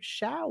cold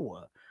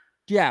shower.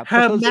 Yeah,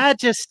 Her because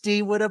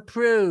Majesty would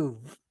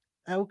approve.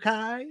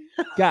 Okay.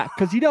 yeah,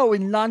 because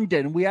in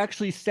London we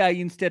actually say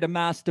instead of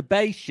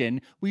masturbation,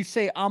 we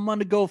say I'm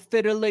gonna go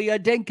fiddly a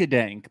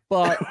dink-a-dink.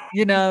 But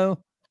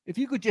if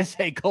you could just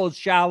say cold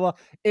shower,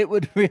 it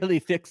would really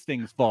fix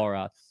things for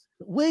us.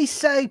 We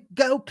say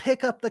go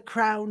pick up the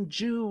crown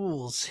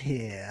jewels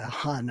here,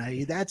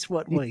 honey. That's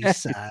what we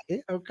say.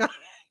 Okay.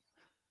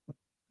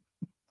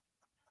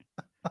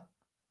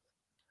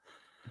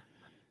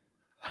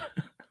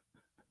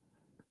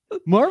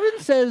 Marvin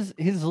says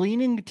his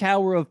leaning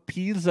tower of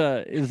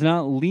Pisa is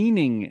not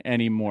leaning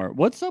anymore.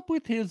 What's up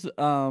with his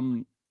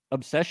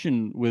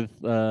obsession with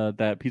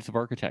that piece of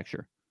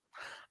architecture?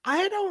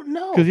 I don't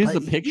know. Because he's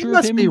a picture he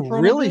must of him be in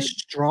front really of it?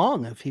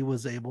 strong if he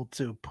was able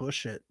to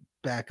push it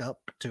back up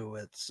to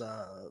its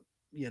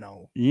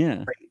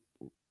Yeah.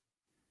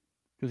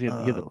 Because he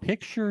had the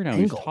picture, now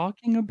angle. he's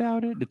talking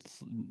about it.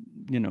 It's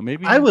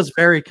maybe I was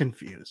very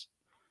confused.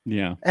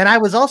 Yeah. And I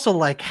was also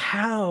like,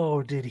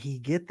 how did he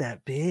get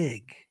that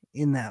big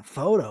in that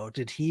photo?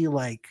 Did he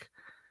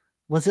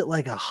was it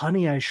like a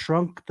Honey I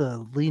Shrunk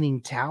the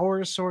Leaning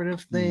Tower sort of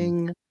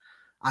thing?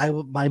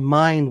 My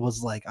mind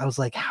was like, I was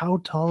like,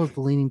 how tall is the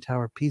Leaning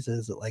Tower of Pisa?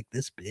 Is it like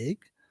this big?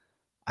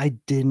 I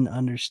didn't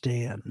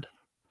understand.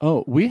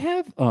 Oh, we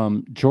have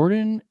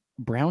Jordan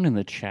Brown in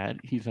the chat.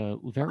 He's a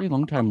very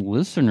long time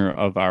listener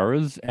of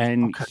ours,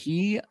 and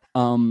he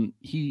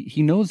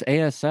knows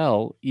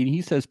ASL, and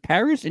he says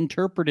Paris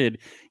interpreted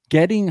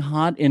getting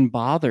hot and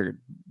bothered,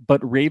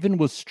 but Raven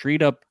was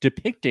straight up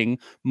depicting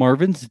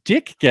Marvin's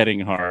dick getting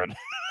hard.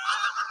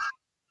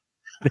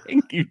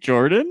 Thank you,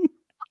 Jordan.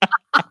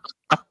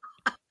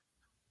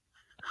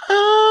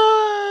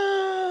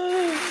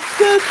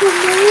 That's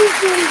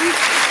amazing.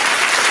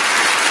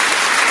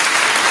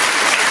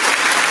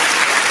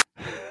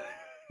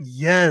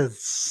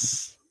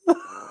 Yes.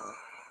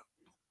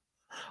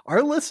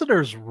 Our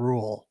listeners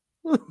rule.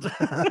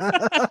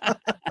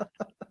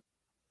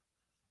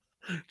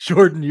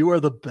 Jordan, you are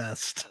the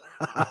best.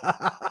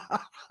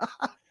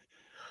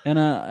 And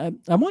I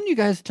want you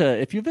guys to,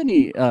 if you have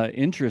any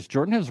interest,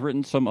 Jordan has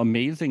written some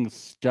amazing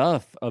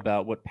stuff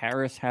about what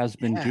Paris has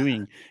been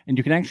doing, and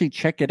you can actually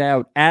check it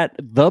out at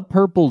The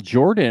Purple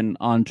Jordan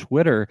on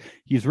Twitter.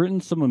 He's written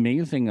some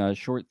amazing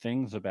short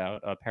things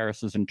about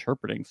Paris's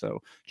interpreting,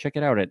 so check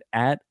it out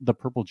at The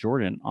Purple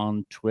Jordan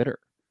on Twitter.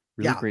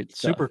 Really great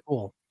stuff. Super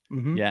cool.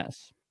 Mm-hmm.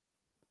 Yes.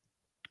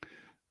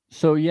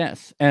 So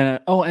yes,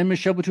 and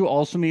Michelle Buteau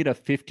also made a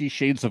 50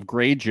 Shades of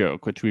Grey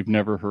joke, which we've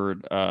never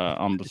heard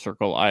on the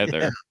circle either.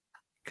 Yeah.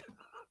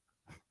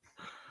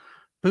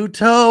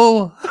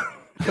 Buteau,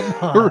 come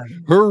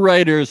on. Her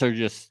writers are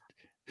just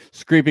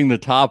scraping the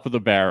top of the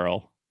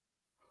barrel.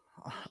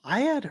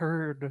 I had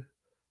heard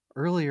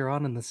earlier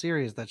on in the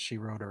series that she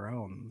wrote her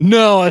own.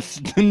 No,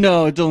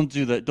 don't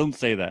do that. Don't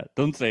say that.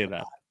 Don't say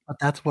that. But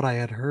that's what I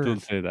had heard.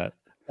 Don't say that.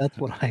 That's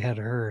what I had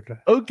heard.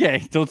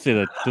 Okay, don't say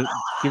that.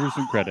 Give her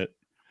some credit.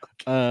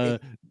 The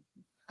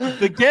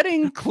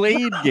Getting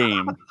Clayed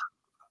game.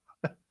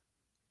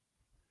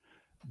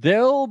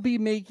 They'll be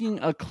making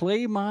a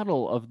clay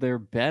model of their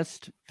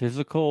best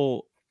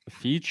physical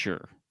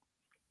feature.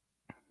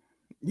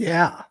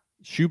 Yeah.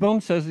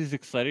 Shoebone says he's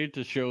excited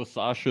to show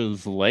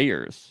Sasha's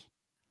layers.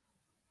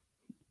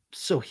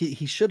 So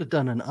he should have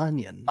done an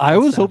onion. I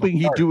was hoping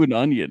he'd do an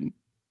onion.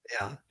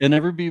 Yeah. And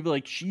everybody be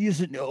like,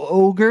 she's an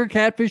ogre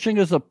catfishing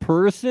as a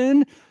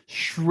person.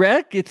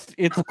 Shrek,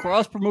 it's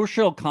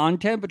cross-promotional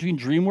content between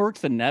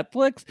DreamWorks and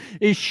Netflix.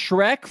 Is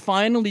Shrek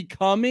finally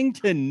coming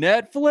to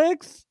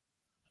Netflix?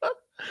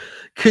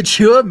 Could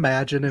you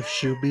imagine if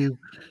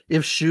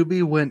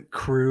Shuby went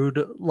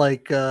crude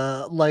like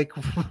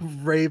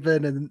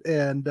Raven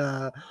and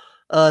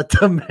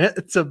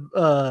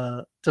Tamira,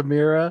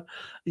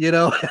 you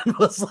know, and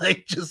was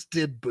like just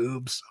did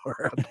boobs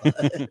or a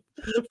butt.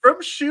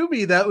 From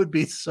Shuby, that would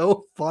be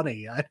so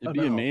funny. It'd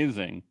be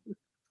amazing.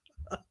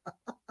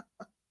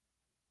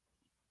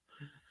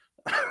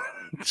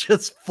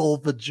 Just full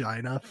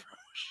vagina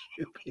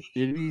from Shuby.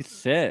 It'd be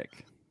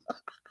sick.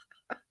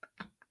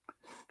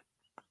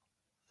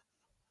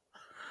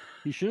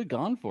 He should have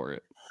gone for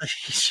it.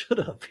 He should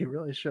have. He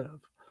really should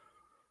have.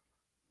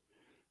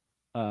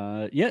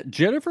 Yeah,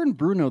 Jennifer and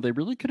Bruno, they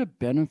really could have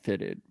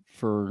benefited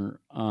for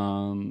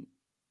from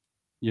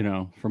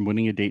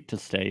winning a date to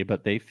stay,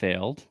 but they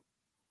failed.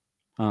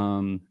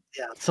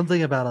 Yeah,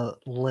 something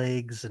about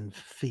legs and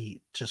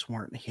feet just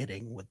weren't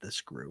hitting with this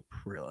group,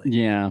 really.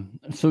 Yeah.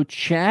 So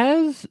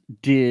Chaz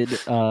did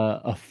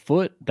a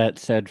foot that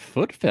said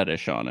foot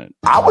fetish on it.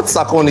 I would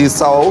suck on these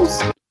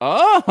toes.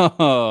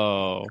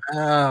 Oh.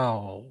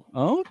 Oh.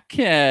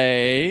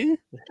 Okay.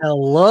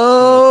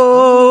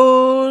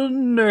 Hello,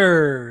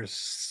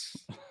 nurse.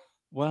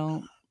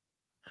 Well,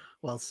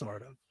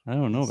 sort of. I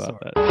don't know about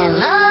that.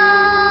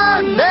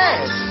 Hello,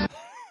 nurse.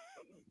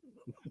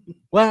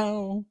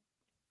 Well,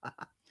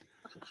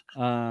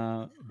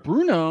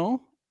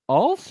 Bruno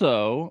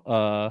also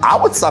I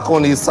would suck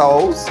on these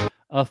toes.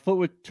 A foot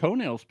with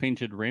toenails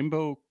painted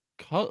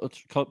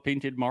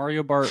painted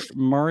Mario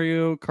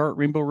Kart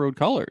Rainbow Road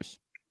colors.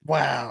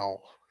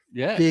 Wow.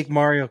 Yeah. Big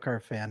Mario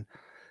Kart fan.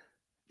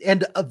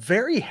 And a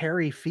very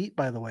hairy feet,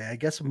 by the way. I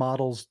guess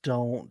models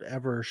don't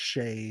ever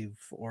shave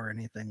or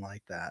anything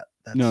like that.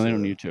 No, they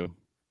don't need to.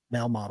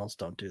 Male models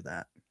don't do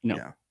that. No.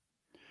 Yeah.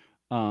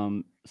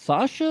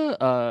 Sasha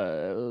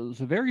was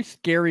a very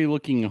scary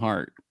looking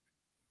heart.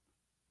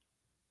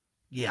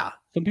 Yeah.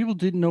 Some people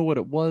didn't know what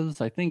it was.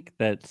 I think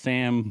that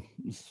Sam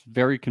was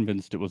very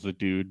convinced it was a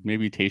dude.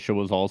 Maybe Tasha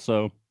was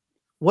also.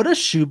 What a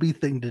Shuby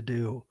thing to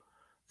do.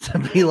 To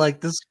be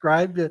like,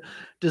 describe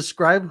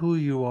who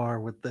you are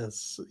with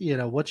this. You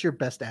know, what's your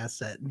best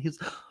asset? And he's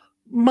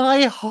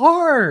my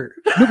heart.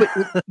 No, but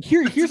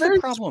here's the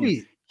problem.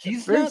 Sweet.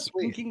 He's not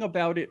thinking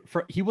about it.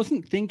 He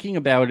wasn't thinking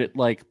about it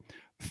like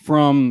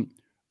from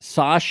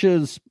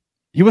Sasha's.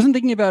 He wasn't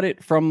thinking about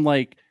it from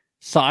like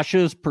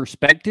Sasha's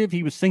perspective.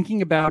 He was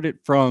thinking about it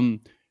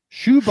from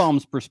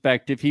Shoebomb's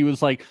perspective. He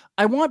was like,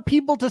 I want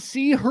people to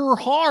see her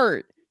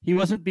heart. He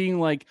wasn't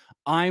being like,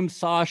 I'm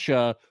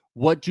Sasha.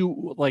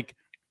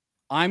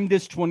 I'm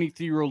this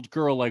 23-year-old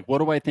girl. Like, what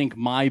do I think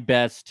my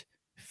best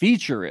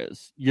feature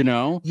is? You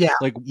know? Yeah.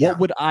 Like, what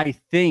would I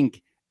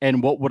think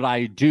and what would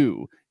I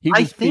do? He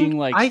was being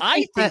like,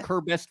 I think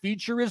her best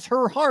feature is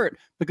her heart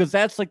because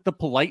that's like the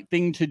polite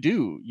thing to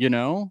do, you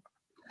know?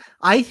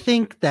 I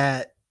think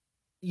that,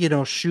 you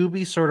know,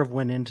 Shuby sort of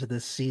went into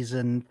this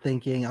season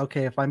thinking,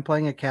 okay, if I'm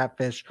playing a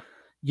catfish,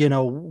 you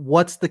know,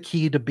 what's the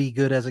key to be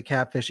good as a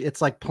catfish?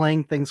 It's like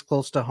playing things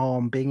close to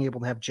home, being able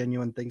to have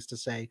genuine things to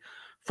say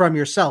from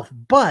yourself.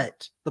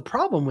 But the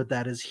problem with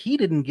that is he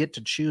didn't get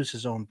to choose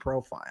his own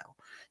profile.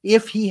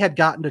 If he had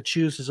gotten to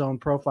choose his own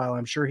profile,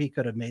 I'm sure he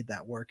could have made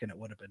that work and it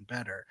would have been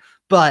better.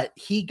 But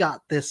he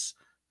got this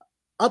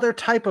other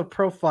type of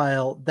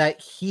profile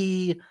that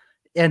he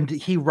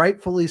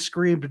rightfully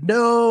screamed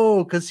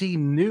no, because he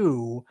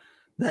knew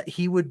that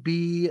he would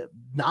be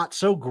not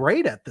so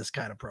great at this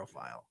kind of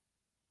profile.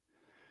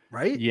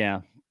 Right?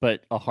 Yeah,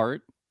 but a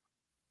heart?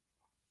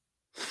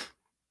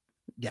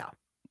 Yeah.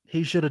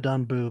 He should have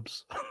done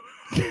boobs.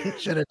 He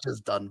should have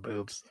just done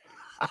boobs.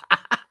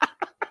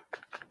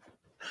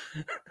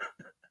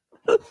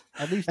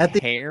 At least at the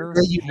hair.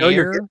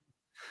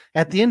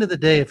 At the end of the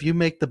day, if you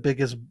make the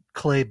biggest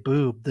clay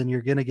boob, then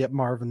you're gonna get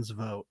Marvin's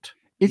vote.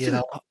 It's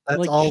that's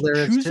like all there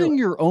is to choosing it.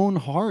 your own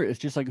heart is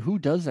just like, who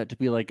does that to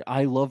be like,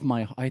 I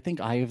think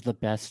I have the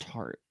best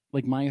heart.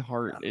 Like my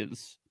heart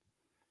is,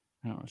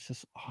 I don't know, it's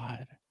just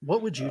odd.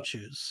 What would you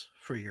choose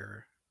for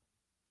your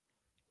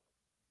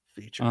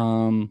feature?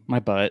 My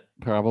butt,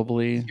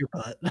 probably. Your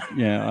butt.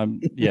 Yeah,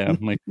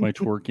 my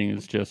twerking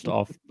is just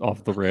off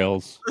the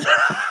rails.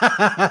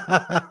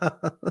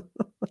 How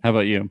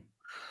about you?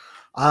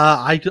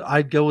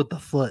 I'd go with the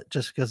foot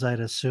just because I'd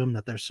assume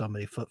that there's so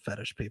many foot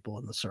fetish people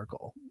in the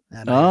circle.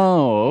 And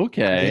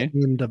okay. I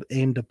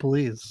aim to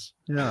please.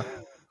 Yeah.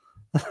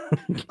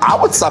 I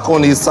would suck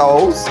on these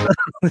toes.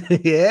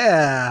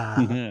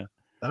 Yeah.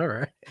 All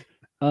right.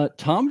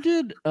 Tom's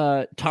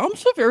a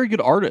very good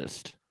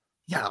artist.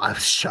 Yeah, I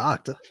was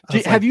shocked.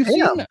 Have you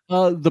seen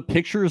the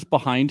pictures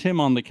behind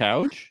him on the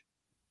couch?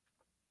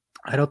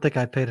 I don't think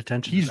I paid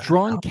attention. He's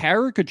drawn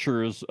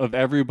caricatures of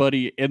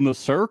everybody in the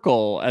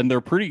circle, and they're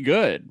pretty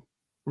good.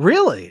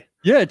 Really?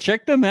 Yeah,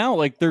 check them out.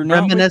 Like they're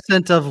not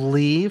reminiscent of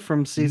Lee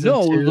from season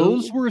 2. No,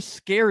 those were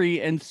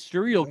scary and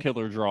serial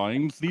killer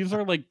drawings. These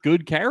are like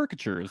good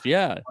caricatures.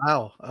 Yeah.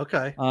 Wow.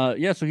 Okay.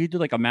 Yeah. So he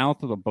did like a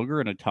mouth with a booger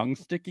and a tongue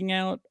sticking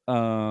out.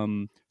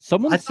 I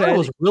thought it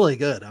was really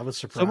good. I was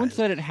surprised. Someone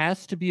said it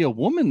has to be a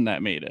woman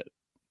that made it.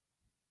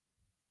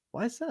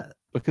 Why is that?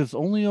 Because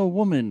only a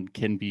woman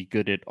can be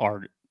good at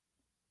art.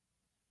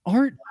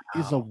 Art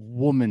is a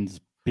woman's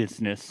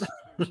business.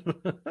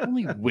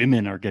 Only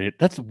women are good at it.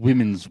 That's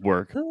women's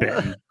work,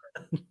 Ben.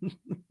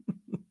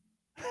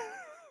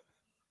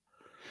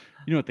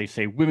 You know what they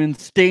say? Women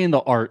stay in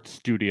the art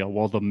studio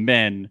while the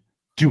men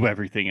do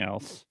everything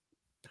else.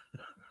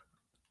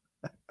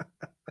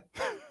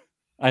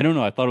 I don't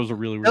know. I thought it was a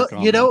really weird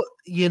comment.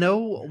 You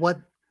know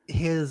what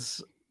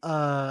his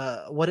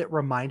what it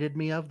reminded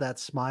me of, that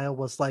smile,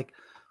 was like,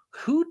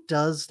 who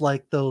does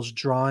like those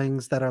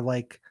drawings that are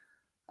like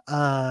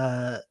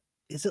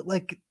is it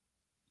like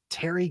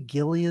Terry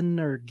Gilliam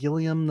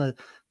the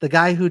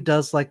guy who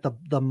does like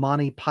the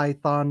Monty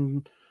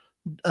Python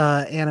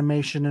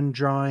animation and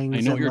drawings? I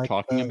know what you're like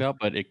talking about,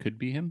 but it could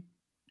be him.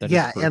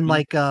 Yeah, and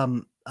like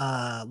the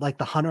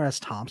Hunter S.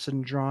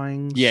 Thompson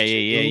drawings. Yeah.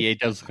 It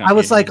does. I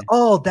was like,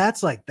 oh,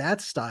 that's like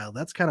that style.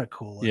 That's kind of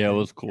cool. Yeah, it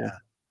was cool.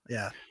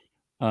 Yeah.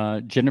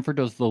 Jennifer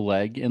does the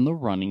leg in the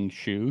running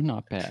shoe.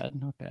 Not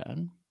bad.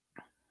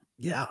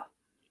 Yeah.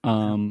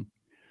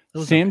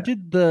 Sam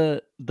did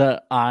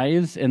the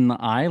eyes and the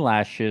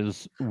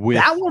eyelashes with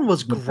that one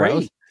was great.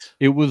 Brows.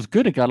 It was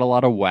good. It got a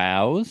lot of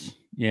wows.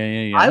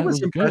 Yeah. I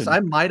was impressed. Good. I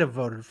might have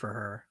voted for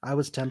her. I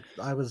was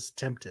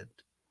tempted.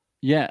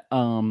 Yeah.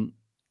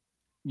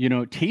 You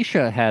know,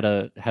 Tasha had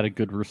a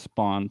good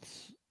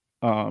response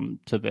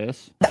to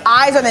this. The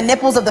eyes are the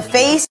nipples of the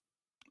face.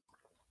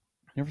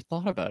 Never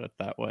thought about it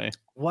that way.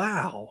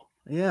 Wow.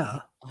 Yeah.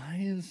 The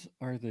eyes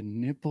are the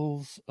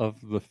nipples of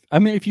the I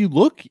mean, if you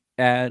look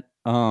at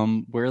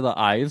where the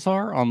eyes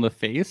are on the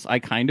face, I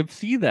kind of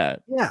see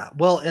that. Yeah.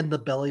 Well, and the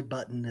belly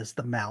button is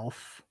the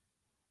mouth.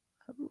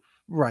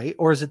 Right?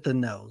 Or is it the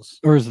nose?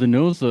 Or is the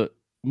nose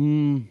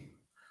No,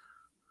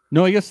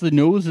 I guess the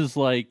nose is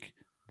like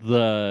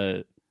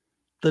the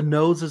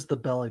nose is the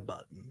belly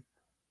button.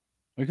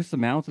 I guess the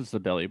mouth is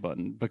the belly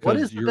button. Because what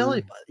is the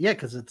belly button? Yeah,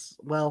 because it's,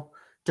 well,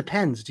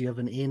 depends. Do you have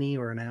an innie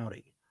or an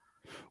outie?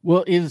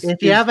 Well,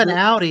 if you have an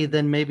outie,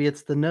 then maybe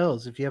it's the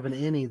nose. If you have an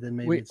innie, then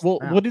maybe it's the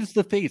mouth. What is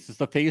the face? Is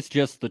the face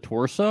just the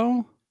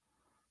torso?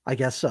 I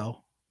guess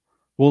so.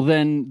 Well,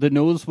 then the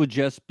nose would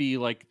just be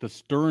like the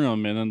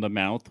sternum, and then the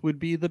mouth would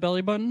be the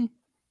belly button.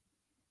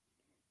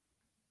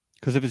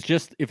 Because if it's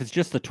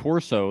just the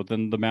torso,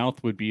 then the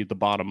mouth would be the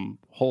bottom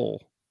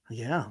hole.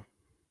 Yeah.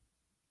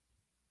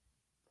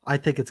 I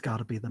think it's got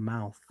to be the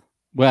mouth.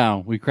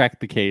 Wow, we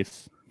cracked the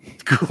case.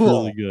 Cool. That's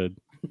really good.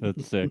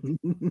 That's sick.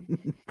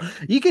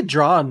 You could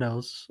draw a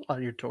nose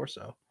on your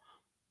torso,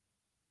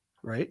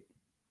 right?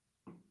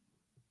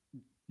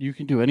 You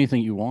can do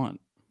anything you want.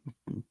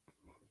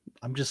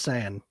 I'm just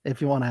saying, if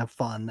you want to have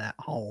fun at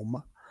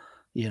home,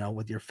 you know,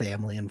 with your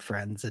family and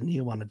friends, and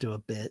you want to do a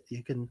bit,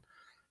 you can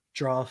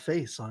draw a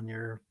face on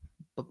your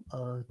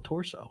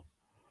torso.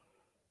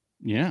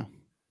 Yeah.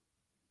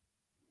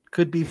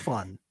 Could be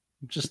fun.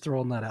 I'm just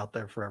throwing that out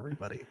there for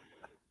everybody.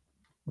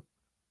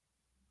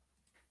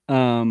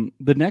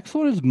 The next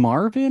one is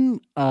Marvin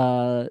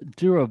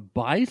drew a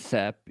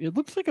bicep. It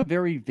looks like a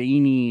very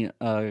veiny,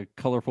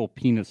 colorful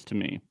penis to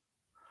me.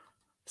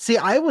 See,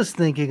 I was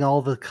thinking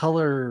all the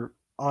color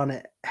on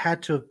it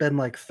had to have been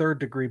like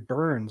 3rd-degree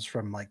burns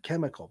from like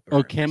chemical burns.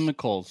 Oh,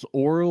 chemicals,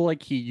 or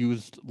like he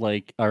used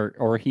like,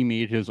 or he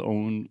made his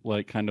own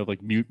like kind of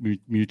like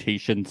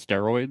mutation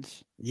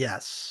steroids.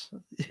 Yes,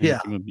 yeah,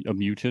 a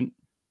mutant.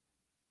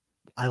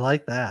 I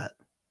like that.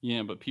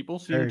 Yeah, but people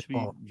seem to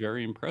be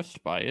very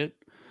impressed by it.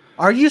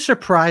 Are you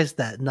surprised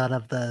that none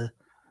of the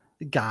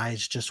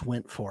guys just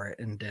went for it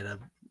and did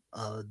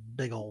a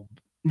big old?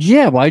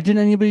 Yeah, why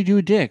didn't anybody do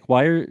a dick?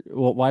 Why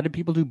did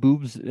people do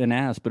boobs and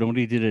ass, but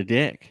nobody did a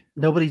dick?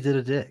 Nobody did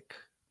a dick.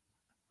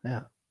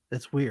 Yeah,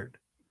 it's weird.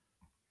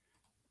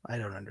 I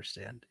don't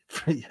understand.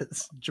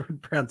 Yes, Jordan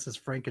Brown says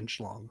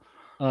Frankenschlong.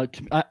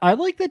 I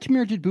like that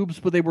Tamir did boobs,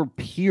 but they were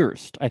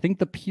pierced. I think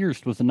the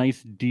pierced was a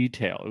nice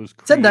detail. It was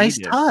creative. It's a nice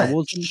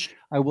touch.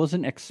 I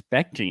wasn't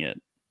expecting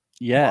it.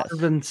 Yes,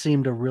 Marvin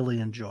seemed to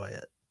really enjoy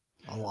it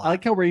a lot. I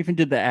like how Raven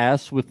did the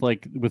ass with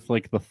like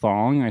the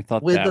thong. I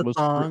thought with that the was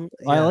thong.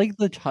 I like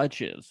the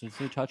touches. It's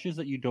the touches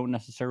that you don't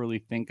necessarily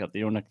think of. They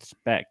don't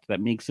expect.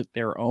 That makes it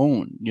their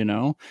own, you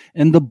know.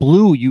 And the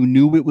blue, you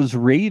knew it was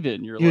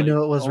Raven. You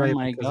knew it was Raven. Oh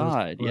my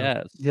god!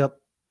 Yes. Yep.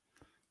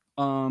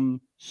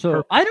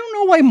 So I don't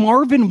know why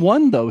Marvin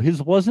won though.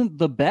 His wasn't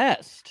the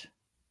best.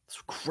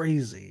 It's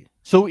crazy.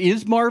 So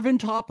is Marvin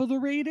top of the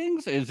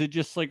ratings? Is it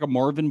just like a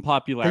Marvin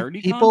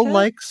popularity people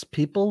contest?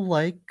 People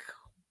like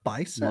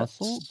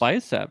biceps.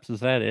 Biceps, is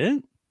that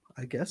it?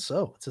 I guess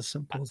so. It's as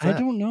simple as that. I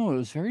don't know. It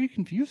was very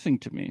confusing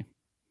to me.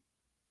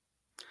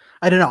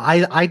 I don't know.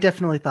 I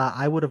definitely thought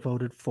I would have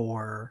voted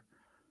for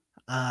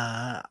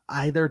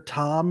either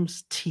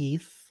Tom's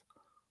teeth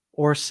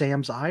or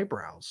Sam's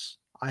eyebrows.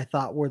 I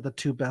thought were the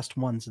two best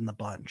ones in the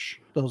bunch.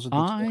 Those are the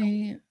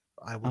two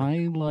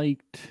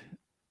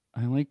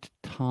I liked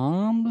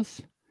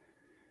Tom's,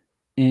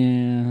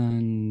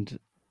 and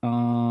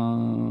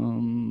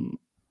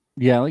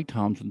yeah, I like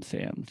Tom's and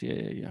Sam's.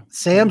 Yeah.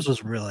 Sam's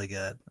was really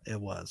good. It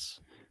was.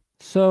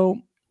 So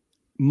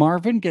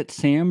Marvin gets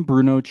Sam,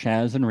 Bruno,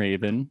 Chaz, and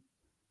Raven.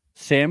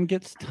 Sam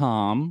gets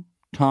Tom.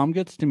 Tom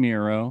gets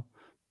Tamira,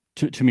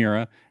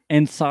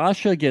 and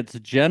Sasha gets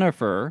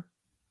Jennifer.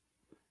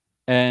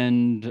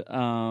 And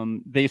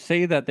they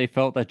say that they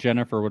felt that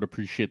Jennifer would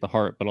appreciate the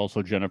heart, but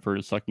also Jennifer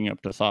is sucking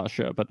up to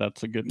Sasha, but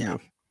that's a good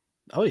move.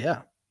 Oh,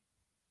 yeah.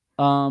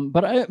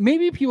 But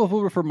maybe people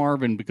voted for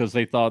Marvin because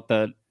they thought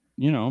that,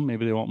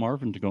 maybe they want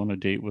Marvin to go on a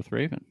date with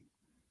Raven.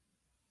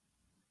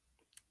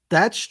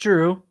 That's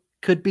true.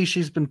 Could be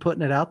she's been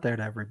putting it out there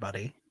to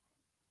everybody.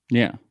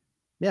 Yeah.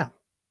 Yeah.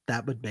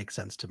 That would make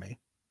sense to me.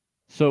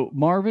 So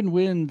Marvin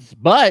wins,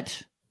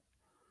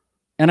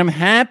 and I'm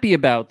happy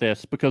about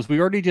this because we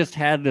already just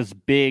had this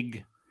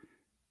big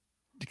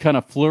kind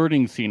of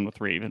flirting scene with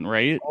Raven,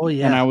 right? Oh,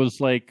 yeah. And I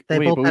was like, they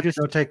both have to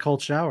go take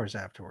cold showers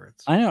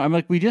afterwards. I know. I'm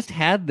like, we just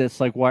had this.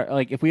 Like, why?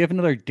 Like, if we have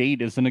another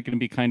date, isn't it going to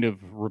be kind of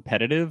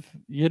repetitive?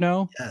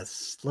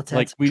 Yes. Let's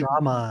have some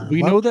drama.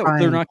 We know that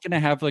they're not going to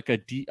have like a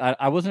deep.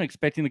 I wasn't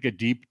expecting like a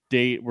deep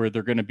date where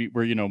they're going to be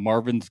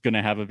Marvin's going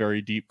to have a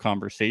very deep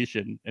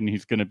conversation and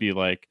he's going to be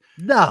like,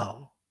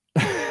 no.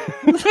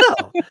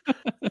 No.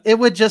 It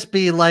would just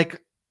be like,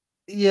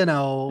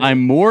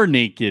 I'm more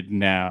naked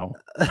now.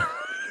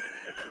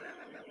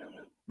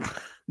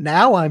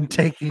 Now I'm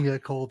taking a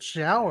cold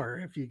shower.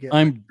 If you get,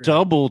 I'm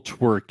double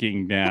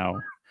twerking now.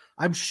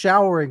 I'm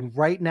showering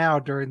right now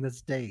during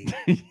this date.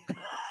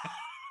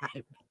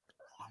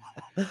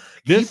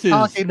 Keep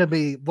talking to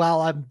me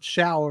while I'm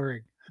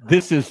showering.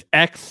 This is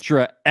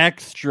extra,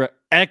 extra,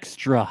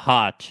 extra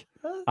hot.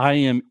 I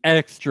am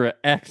extra,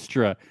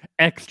 extra,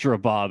 extra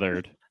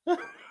bothered.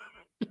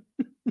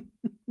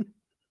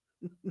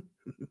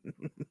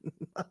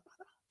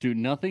 Dude,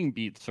 nothing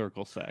beats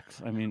circle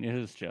sex. I mean, it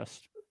is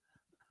just.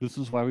 This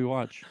is why we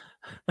watch.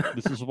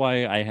 This is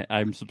why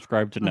I'm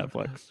subscribed to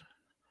Netflix.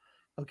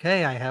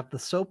 Okay, I have the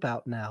soap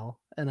out now,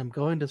 and I'm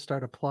going to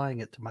start applying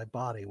it to my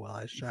body while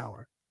I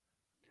shower.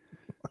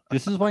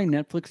 This is why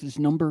Netflix is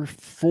number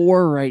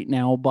 4 right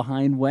now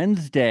behind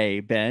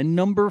Wednesday, Ben.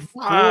 Number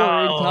 4 in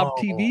top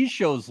TV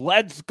shows.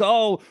 Let's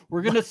go.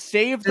 We're going to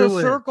save the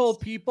circle,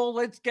 people.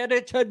 Let's get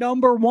it to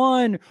number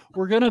 1.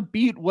 We're going to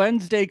beat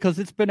Wednesday because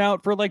it's been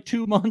out for like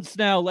 2 months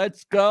now.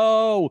 Let's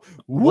go.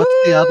 What's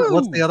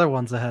the other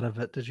ones ahead of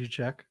it? Did you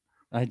check?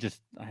 I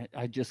just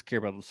care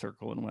about the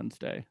circle and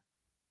Wednesday.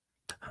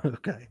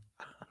 Okay.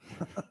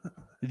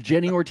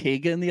 Jenny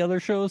Ortega in the other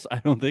shows? I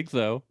don't think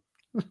so.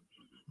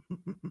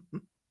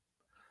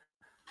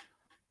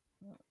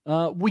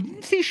 We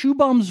didn't see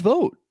Shoebomb's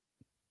vote.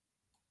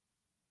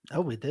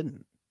 Oh, we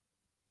didn't.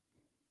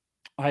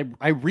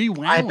 I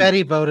rewound. I bet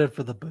he voted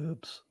for the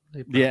boobs.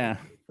 Yeah,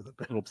 for the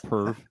little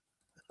perv.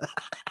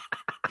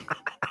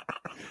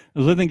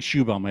 I think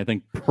Shoebomb. I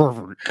think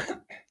pervert.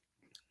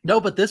 No,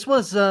 but this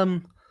was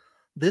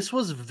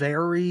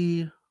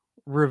very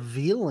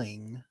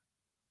revealing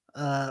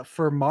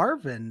for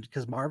Marvin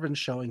because Marvin's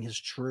showing his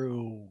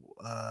true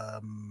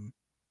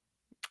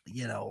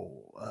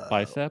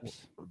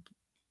biceps.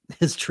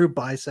 His true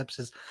biceps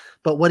is,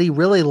 but what he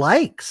really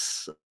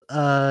likes,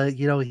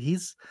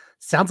 he's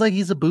sounds like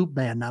he's a boob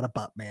man, not a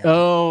butt man.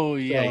 Oh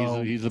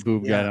yeah, he's a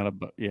boob guy, not a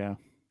butt. Yeah.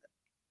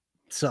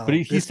 So, but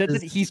he said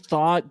that he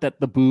thought that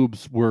the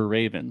boobs were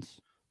Ravens.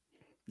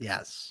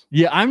 Yes.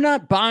 Yeah, I'm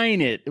not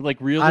buying it. Like,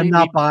 really, I'm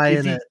not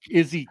buying it.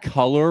 Is he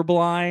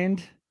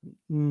colorblind?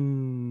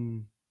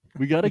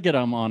 We got to get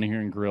him on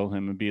here and grill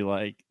him and be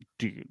like,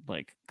 dude,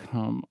 like,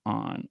 come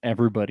on.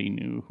 Everybody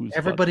knew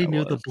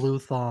the blue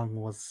thong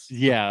was.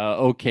 Yeah,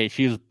 okay.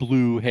 She has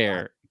blue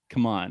hair.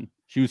 Come on.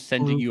 She was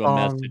sending you a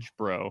message,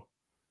 bro.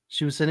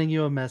 She was sending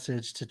you a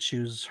message to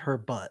choose her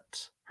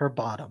butt, her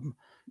bottom,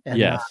 and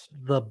not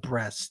the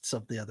breasts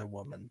of the other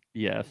woman.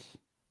 Yes.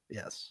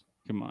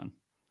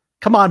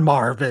 Come on,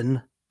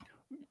 Marvin.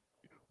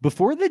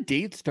 Before the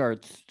date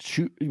starts,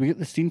 we get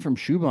the scene from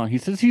Shoebomb. He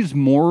says he's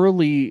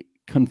morally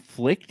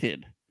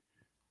conflicted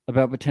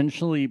about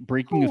potentially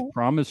breaking his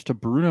promise to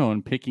Bruno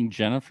and picking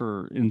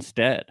Jennifer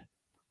instead.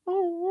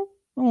 Oh,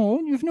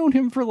 you've known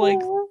him for like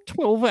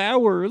 12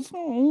 hours.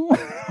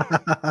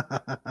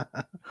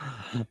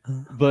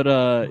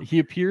 But he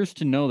appears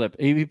to know that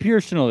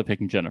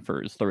picking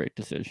Jennifer is the right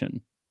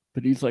decision.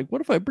 But he's like, what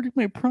if I break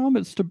my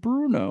promise to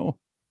Bruno?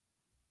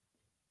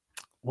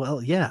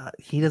 Well, yeah,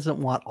 he doesn't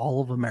want all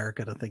of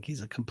America to think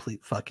he's a complete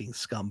fucking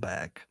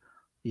scumbag.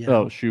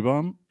 Oh,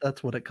 Shoebomb?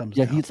 That's what it comes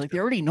down he's to. like, they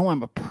already know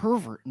I'm a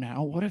pervert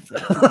now. What if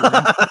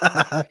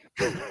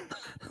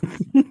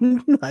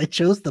I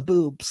chose the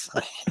boobs.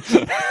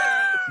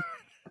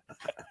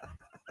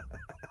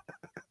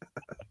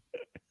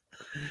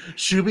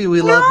 Shuby,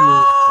 we love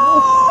you.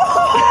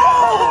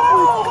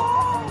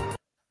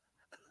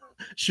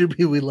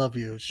 Shuby, we love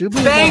you.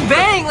 Shuby, bang,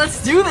 bang,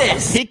 let's do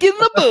this. Picking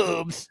the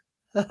boobs.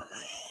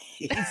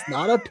 He's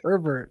not a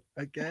pervert,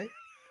 okay?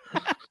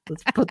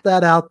 Let's put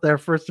that out there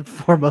first and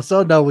foremost.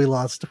 Oh no, we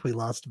lost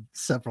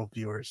several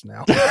viewers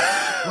now.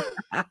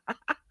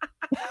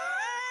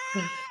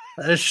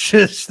 There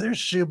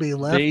should be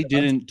left. They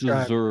didn't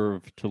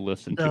deserve to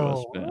listen to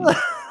us, Ben.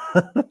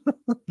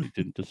 They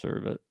didn't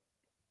deserve it.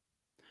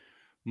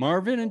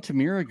 Marvin and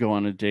Tamira go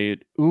on a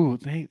date. Ooh,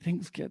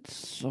 things get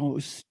so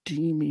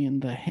steamy in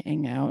the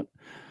hangout.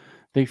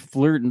 They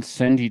flirt and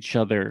send each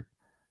other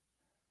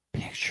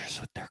pictures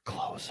with their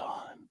clothes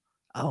on.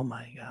 Oh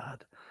my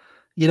God.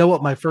 You know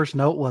what my first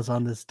note was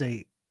on this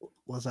date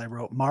was I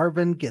wrote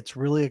Marvin gets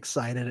really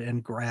excited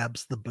and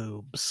grabs the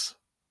boobs.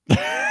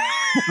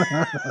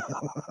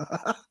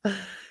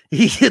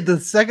 The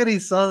second he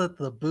saw that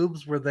the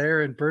boobs were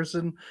there in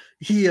person,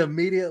 he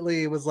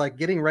immediately was like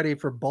getting ready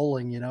for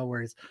bowling,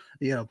 where he's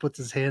puts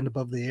his hand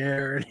above the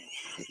air and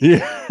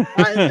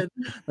Yeah.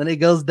 then he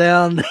goes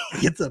down,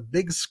 gets a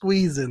big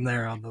squeeze in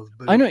there on those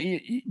boobs. I know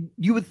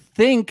you would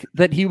think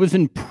that he was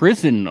in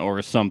prison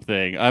or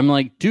something. I'm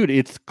like, dude,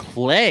 it's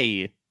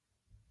clay.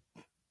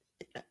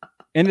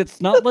 And it's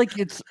not like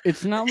it's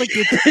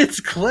it's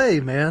clay,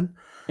 man.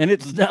 And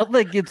it's not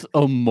like it's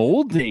a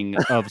molding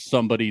of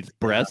somebody's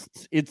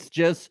breasts. It's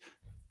just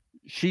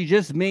she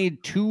just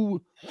made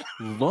 2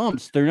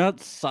 lumps. They're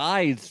not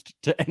sized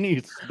to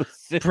any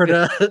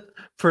specific.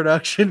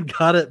 Production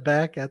got it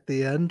back at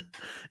the end,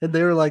 and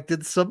they were like,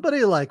 "Did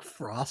somebody like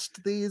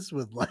frost these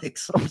with like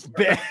some?"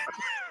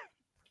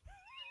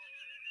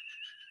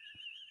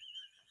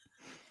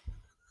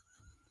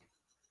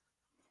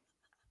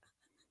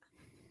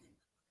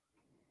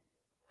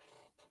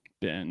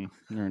 Ben,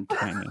 you're in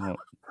timeout.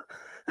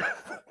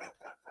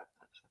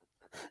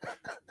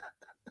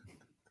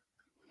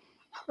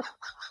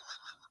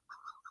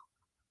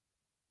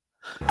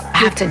 I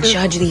have to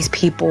judge these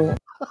people.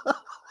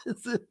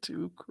 Is it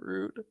too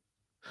crude?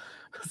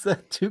 Is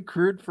that too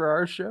crude for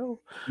our show?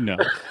 No,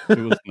 it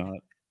was not.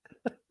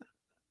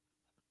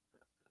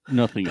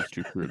 Nothing is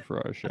too crude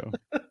for our show.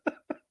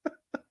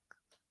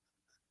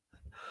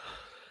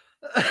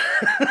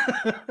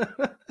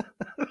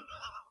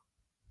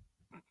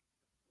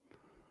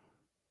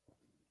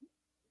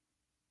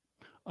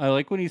 I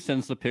like when he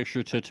sends the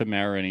picture to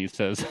Tamara and he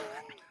says,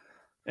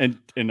 and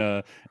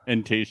Tamira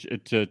and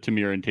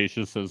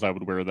Tasha says, "I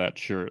would wear that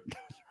shirt."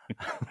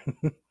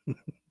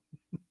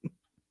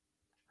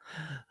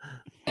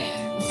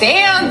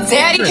 Damn,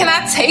 Daddy, can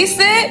I taste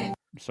it?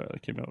 Sorry,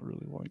 that came out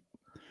really long.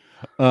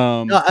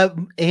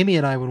 No, Amy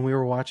and I, when we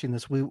were watching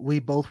this, we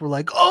both were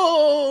like,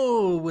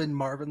 "Oh!" when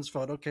Marvin's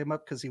photo came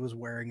up because he was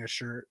wearing a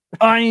shirt.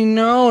 I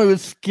know, it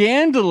was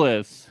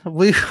scandalous.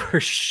 We were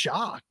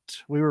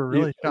shocked. We were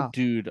really shocked,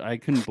 dude. I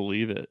couldn't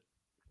believe it.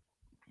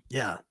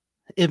 Yeah,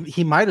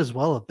 he might as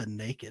well have been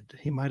naked.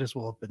 He might as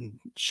well have been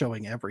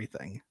showing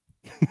everything.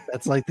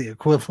 That's like the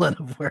equivalent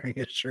of wearing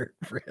a shirt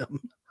for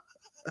him.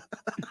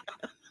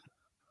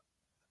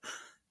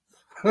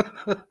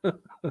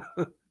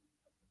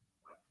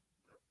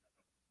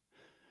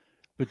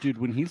 But dude,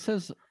 when he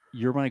says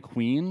 "You're my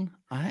queen,"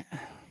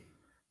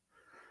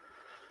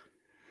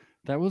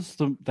 that was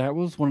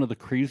one of the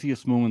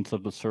craziest moments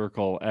of the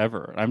circle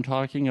ever. I'm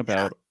talking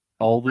about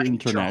all the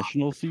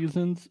international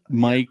seasons.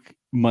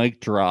 Mike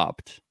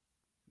dropped.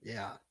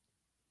 Yeah.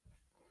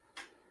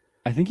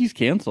 I think he's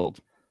canceled.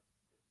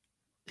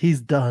 He's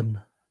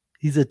done.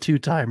 He's a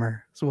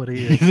 2-timer. That's what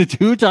he is. He's a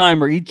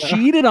 2-timer. He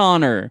cheated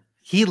on her.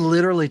 He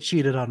literally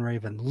cheated on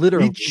Raven.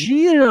 Literally. He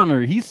cheated on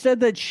her. He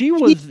said that she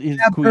was his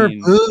queen. Her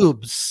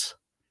boobs.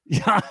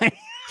 Yeah.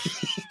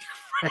 He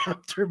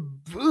grabbed her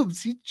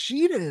boobs. He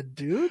cheated,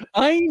 dude.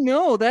 I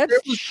know. That's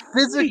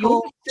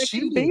physical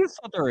cheating. Base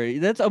with her.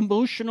 That's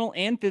emotional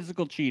and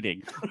physical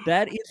cheating.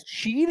 That is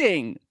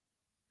cheating.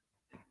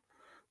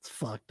 It's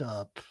fucked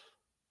up.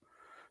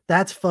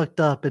 That's fucked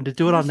up. And to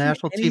do it on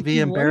national TV,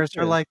 embarrass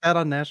her like that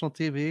on national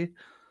TV.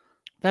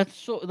 That's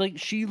so like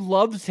she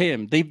loves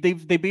him. They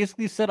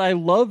basically said, "I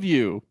love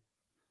you."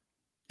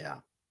 Yeah.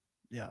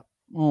 Yeah.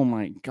 Oh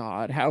my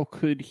God. How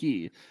could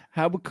he?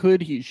 How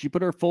could he? She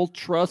put her full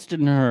trust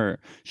in her.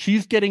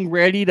 She's getting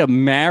ready to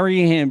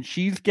marry him.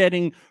 She's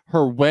getting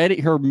her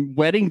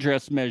wedding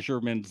dress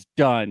measurements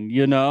done,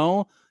 And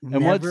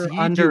Never what's he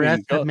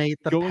underestimate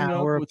doing? the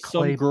power of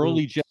some girl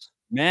he just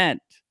met.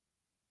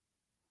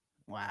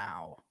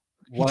 Wow.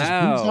 He just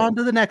moves on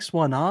to the next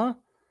one, huh?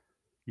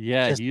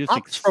 Yeah, he just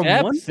accepts from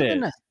one it. To the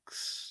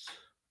next.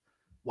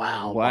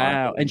 Wow.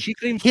 Wow. And she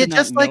claims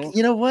just like,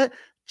 you know what?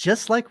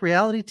 Just like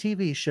reality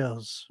TV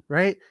shows,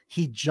 right?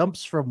 He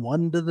jumps from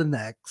one to the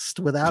next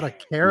without a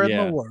care in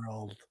the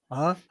world.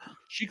 Huh?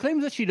 She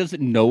claims that she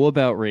doesn't know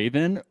about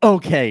Raven.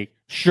 Okay,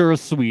 sure,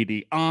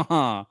 sweetie.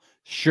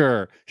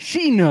 Sure.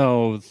 She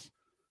knows.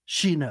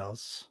 She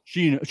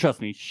knows.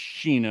 Trust me,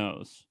 she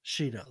knows.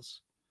 She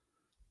knows.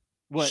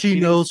 What, she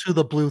knows who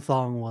the blue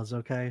thong was,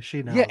 okay?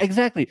 She knows. Yeah,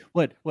 exactly.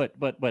 What?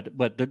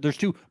 There's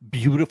 2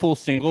 beautiful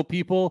single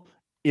people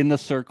in the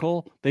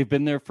circle. They've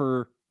been there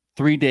for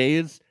 3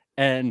 days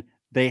and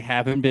they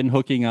haven't been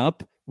hooking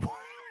up. Come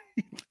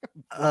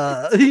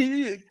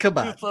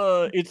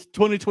on. It's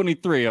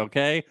 2023,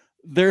 okay?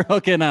 They're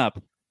hooking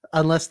up.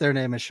 Unless their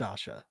name is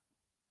Shasha.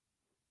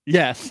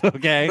 Yes,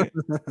 okay.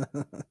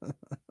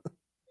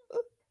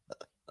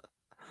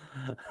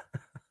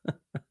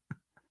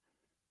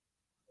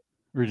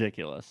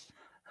 Ridiculous.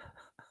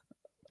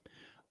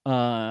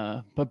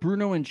 But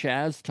Bruno and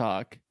Chaz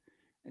talk,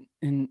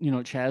 and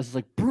Chaz is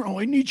like, "Bruno,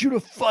 I need you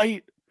to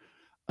fight.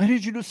 I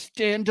need you to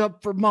stand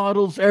up for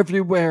models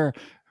everywhere.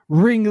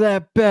 Ring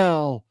that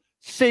bell.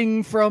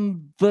 Sing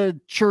from the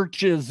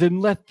churches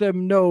and let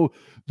them know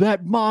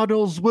that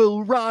models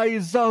will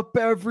rise up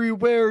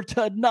everywhere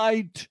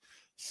tonight.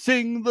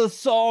 Sing the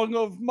song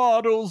of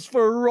models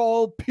for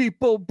all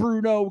people,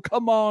 Bruno.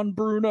 Come on,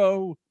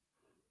 Bruno.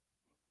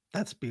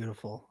 That's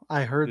beautiful.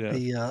 I heard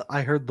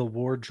the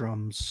war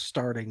drums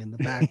starting in the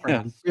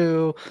background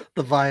too.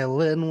 The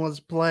violin was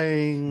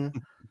playing.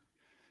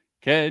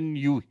 Can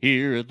you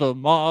hear the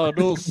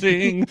models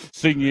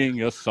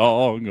singing a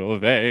song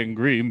of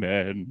angry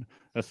men?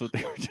 That's what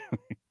they were doing.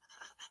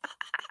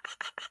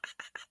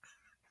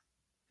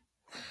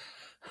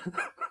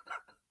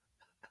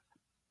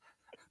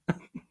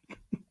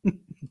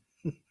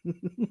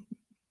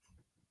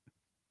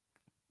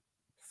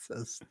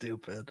 So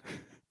stupid.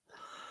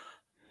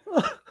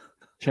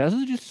 Chaz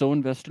is just so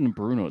invested in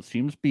Bruno. It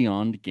seems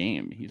beyond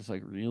game. He's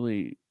like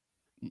really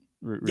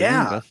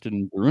invested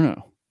in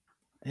Bruno.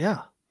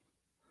 Yeah.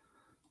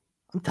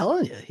 I'm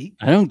telling you,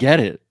 I don't get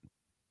it.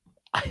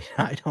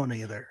 I don't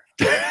either.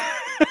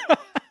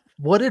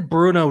 What did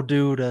Bruno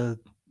do to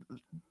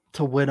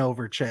win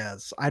over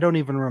Chaz? I don't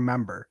even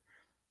remember.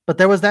 But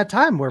there was that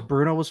time where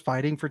Bruno was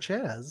fighting for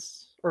Chaz,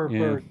 or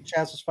where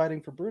Chaz was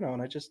fighting for Bruno,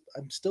 and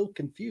I'm still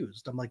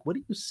confused. I'm like, what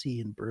do you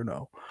see in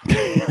Bruno?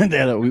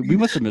 we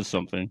must have missed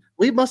something.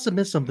 We must have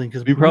missed something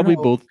because we probably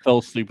both fell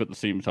asleep at the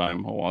same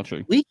time while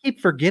watching. We keep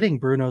forgetting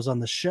Bruno's on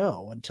the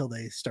show until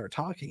they start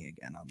talking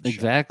again on the show.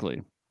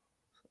 Exactly.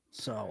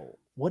 So,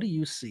 what do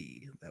you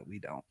see that we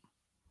don't?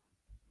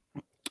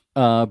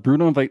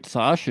 Bruno invites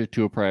Sasha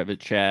to a private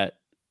chat,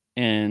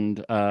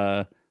 and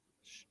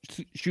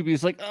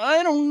Shuby's like,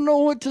 I don't know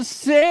what to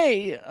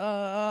say,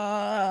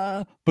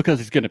 because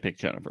he's gonna pick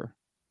Jennifer.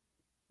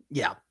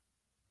 Yeah.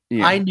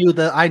 I knew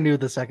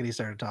the second he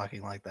started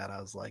talking like that.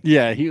 I was like,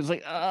 yeah, he was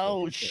like,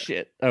 oh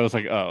shit. I was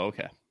like, oh,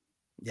 okay.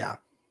 Yeah.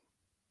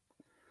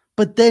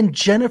 But then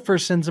Jennifer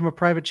sends him a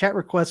private chat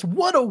request.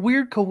 What a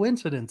weird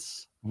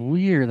coincidence.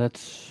 Weird.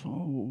 That's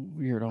so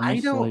weird.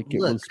 Almost like it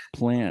was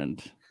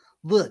planned.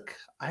 Look,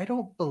 I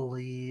don't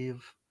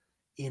believe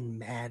in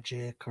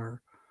magic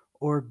or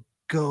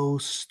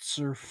ghosts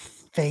or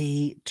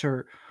fate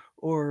or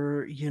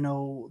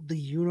the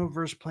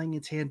universe playing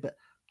its hand, but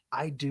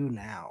I do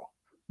now.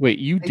 Wait,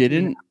 you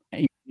didn't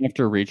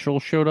after Rachel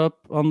showed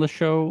up on the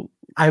show?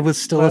 I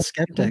was still a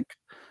skeptic.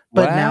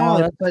 But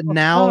now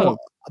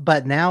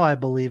I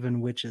believe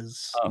in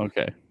witches. Oh,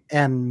 okay.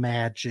 And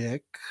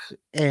magic,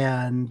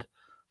 and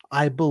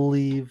I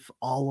believe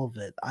all of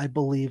it. I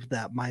believe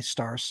that my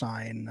star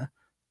sign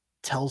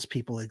tells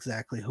people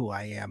exactly who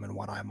I am and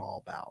what I'm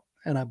all about.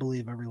 And I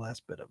believe every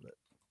last bit of it.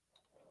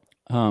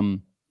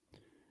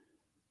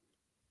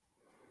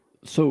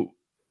 So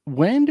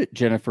when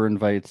Jennifer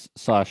invites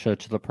Sasha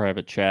to the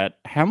private chat,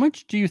 how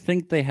much do you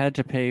think they had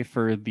to pay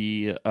for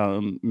the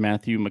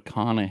Matthew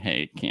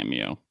McConaughey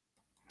cameo?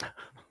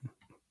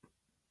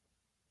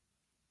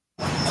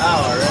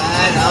 All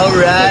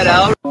right.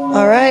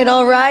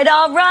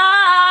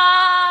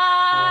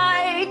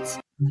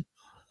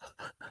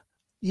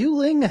 Yu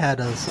Ling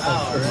had us.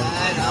 All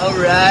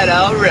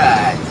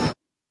right.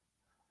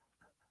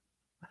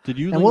 Did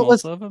you? And what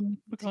was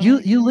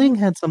Yu Ling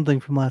had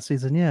something from last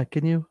season? Yeah,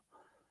 can you?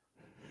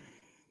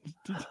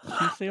 Did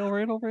she say all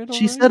right?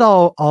 She said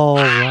all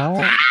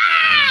right.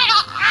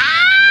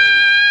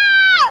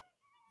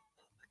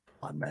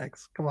 Come on,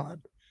 Max. Come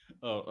on.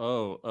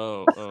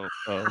 Oh.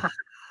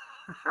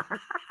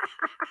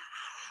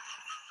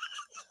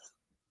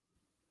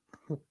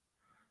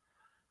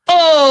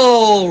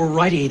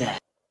 Alrighty then.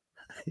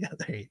 Yeah,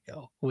 there you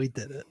go. We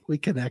did it. We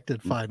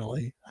connected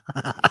finally.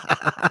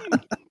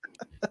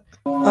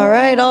 All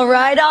right.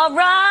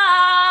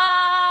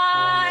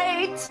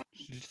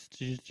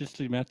 She's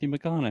just a Matthew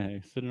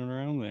McConaughey sitting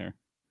around there.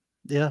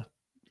 Yeah.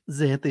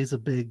 Xanthi's a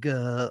big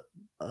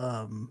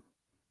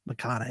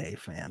McConaughey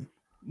fan.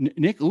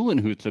 Nick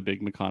Uhlenhoot's a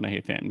big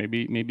McConaughey fan.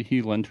 Maybe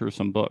he lent her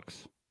some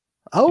books.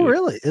 Oh,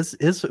 really? Is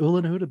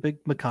Uhlenhoot a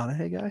big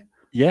McConaughey guy?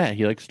 Yeah,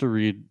 he likes to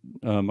read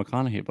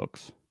McConaughey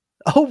books.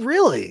 Oh,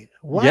 really?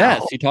 Wow.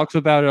 Yes, he talks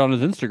about it on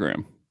his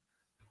Instagram.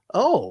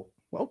 Oh,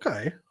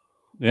 okay.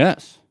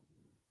 Yes.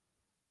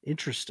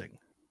 Interesting.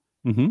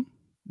 Mm-hmm.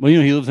 Well,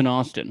 he lives in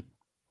Austin.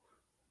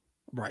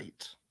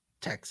 Right.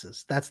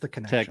 Texas. That's the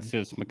connection.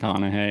 Texas,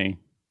 McConaughey.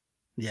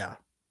 Yeah.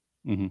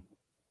 Mm-hmm.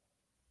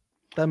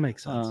 That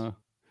makes sense.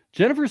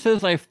 Jennifer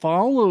says, I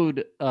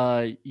followed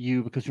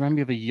you because you remind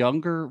me of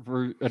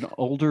an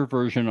older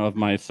version of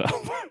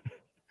myself.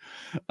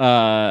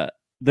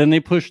 Then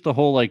they pushed the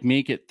whole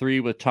make it 3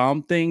 with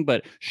Tom thing,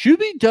 but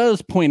Shuby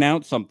does point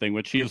out something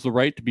which he has the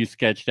right to be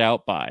sketched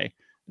out by,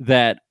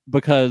 that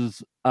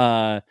because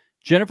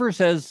Jennifer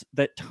says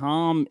that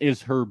Tom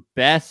is her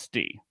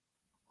bestie.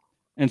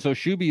 And so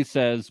Shuby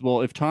says,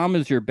 well, if Tom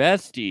is your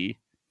bestie,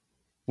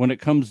 when it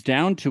comes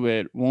down to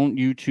it, won't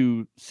you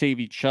two save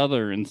each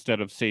other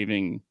instead of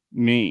saving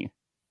me?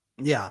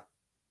 Yeah.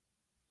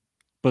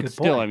 But Good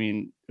still, point. I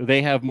mean,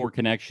 they have more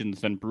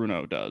connections than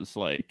Bruno does.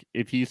 Like,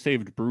 if he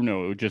saved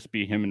Bruno, it would just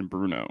be him and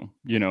Bruno.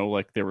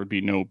 There would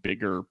be no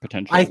bigger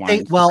potential. I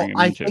think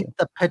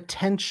the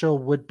potential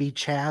would be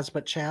Chaz,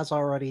 but Chaz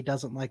already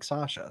doesn't like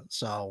Sasha.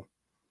 So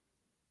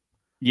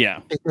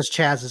Yeah. Because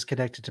Chaz is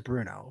connected to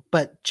Bruno.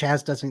 But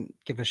Chaz doesn't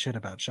give a shit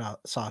about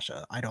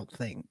Sasha, I don't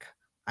think.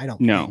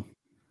 No.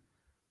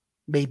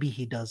 Maybe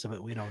he does,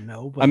 but we don't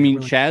know. But I mean,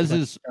 really Chaz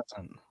is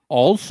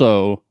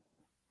also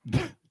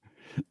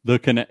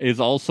is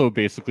also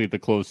basically the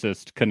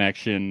closest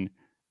connection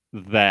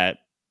that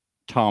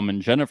Tom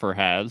and Jennifer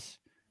has,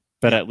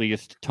 but at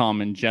least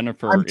Tom and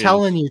Jennifer. I'm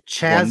telling you,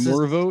 Chaz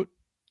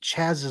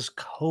is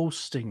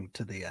coasting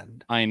to the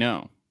end. I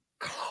know,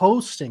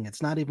 coasting.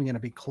 It's not even going to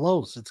be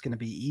close. It's going to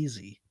be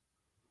easy.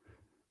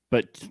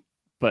 But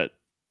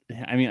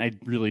I mean, I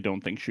really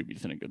don't think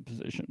Shuby's in a good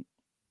position.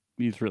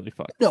 He's really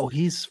fucked. No,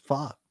 he's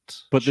fucked.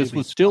 But this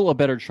was still a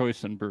better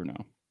choice than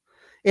Bruno.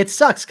 It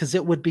sucks because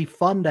it would be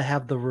fun to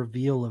have the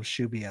reveal of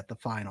Shuby at the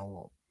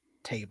final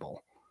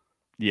table.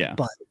 Yeah.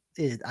 But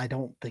I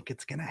don't think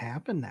it's going to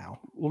happen now.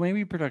 Well,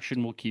 maybe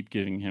production will keep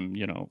giving him,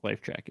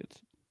 life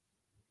jackets.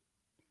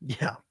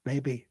 Yeah,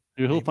 maybe.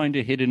 He'll find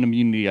a hidden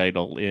immunity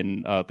idol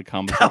in the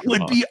Kama Sutra. That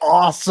would be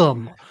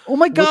awesome. Oh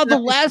my God, the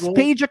last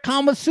page of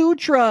Kama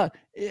Sutra.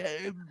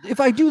 If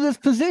I do this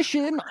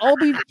position,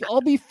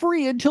 I'll be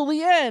free until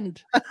the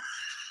end.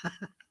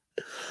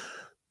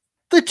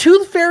 The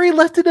Tooth Fairy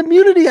left an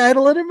immunity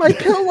idol under my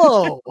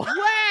pillow.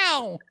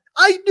 Wow.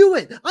 I knew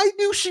it. I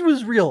knew she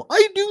was real.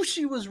 I knew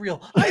she was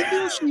real.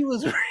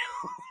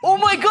 Oh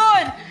my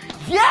God.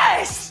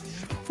 Yes.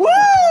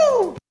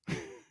 Woo.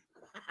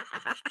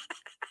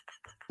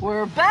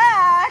 We're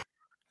back.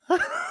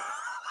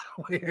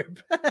 We're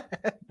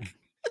back.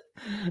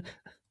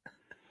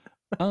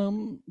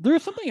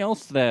 There's something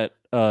else that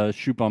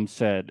Shubham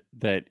said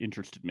that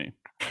interested me.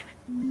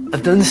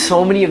 I've done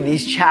so many of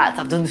these chats.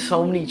 I've done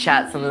so many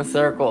chats in the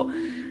circle.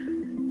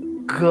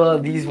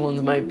 God, these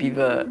ones might be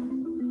the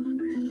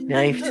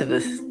knife to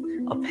this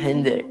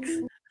appendix.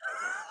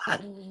 I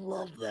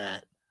love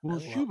that. Well,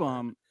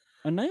 Shubham,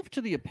 a knife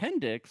to the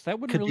appendix, that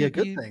wouldn't Could really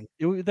be a good thing.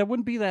 That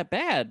wouldn't be that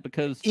bad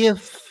because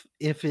if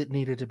it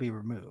needed to be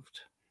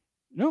removed.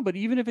 No, but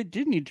even if it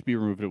did need to be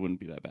removed, it wouldn't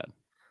be that bad.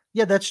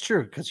 Yeah, that's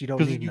true because you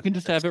can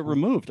just have it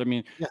removed. I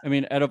mean,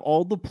 out of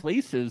all the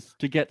places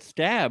to get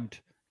stabbed,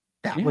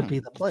 that would be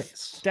the place.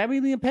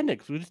 Stabbing the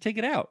appendix, we'll just take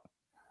it out.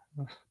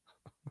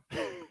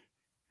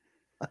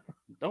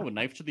 Oh, a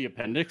knife to the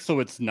appendix, so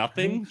it's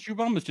nothing.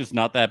 Shubham, it's just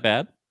not that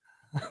bad.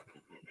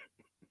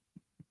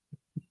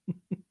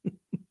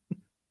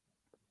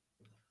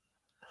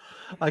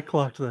 I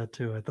clocked that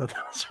too. I thought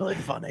that was really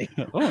funny.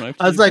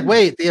 I was like,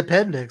 wait, the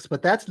appendix,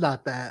 but that's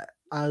not that.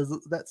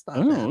 That's not.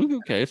 Oh, bad.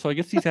 Okay. So I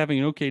guess he's having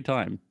an okay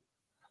time.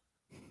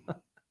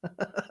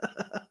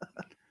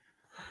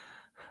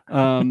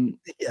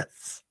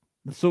 Yes.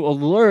 So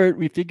alert,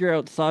 we figure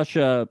out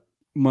Sasha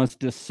must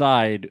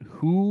decide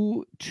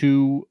who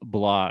to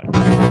block.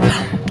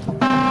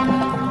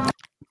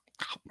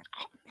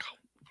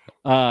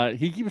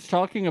 He keeps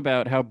talking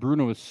about how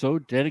Bruno is so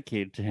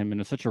dedicated to him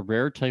and is such a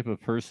rare type of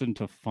person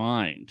to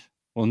find.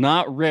 Well,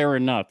 not rare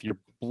enough. You're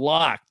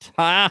blocked.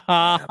 Ha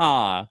ha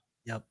ha.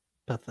 Yep.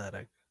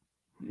 Pathetic.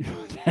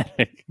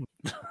 Pathetic.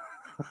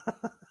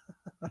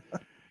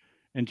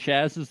 And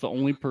Chaz is the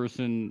only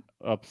person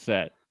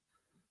upset.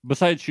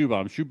 Besides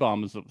Shubham.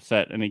 Shubham is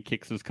upset and he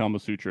kicks his Kama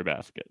Sutra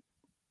basket.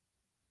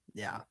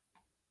 Yeah.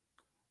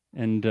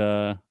 And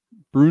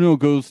Bruno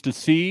goes to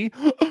see.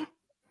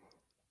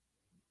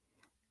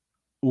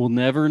 We'll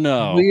never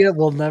know.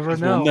 We'll never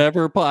know. We'll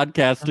never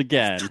podcast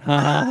again.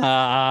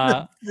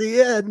 That's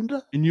the end.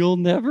 And you'll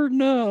never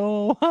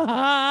know.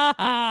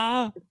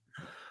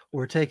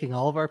 We're taking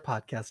all of our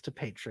podcasts to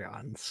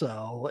Patreon.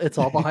 So it's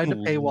all behind a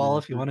paywall.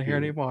 If you want to hear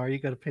any more, you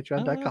go to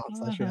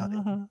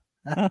patreon.com/reality.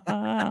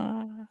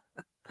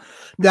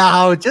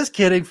 No, just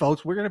kidding,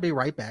 folks. We're going to be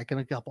right back in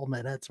a couple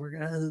minutes. We're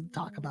going to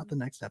talk about the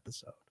next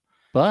episode.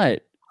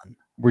 But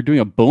we're doing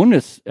a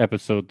bonus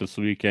episode this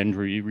weekend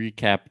where you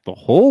recap the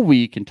whole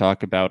week and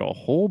talk about a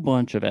whole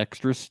bunch of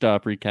extra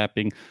stuff,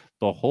 recapping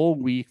the whole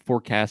week,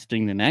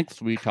 forecasting the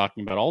next week,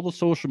 talking about all the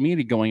social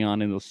media going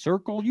on in the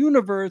Circle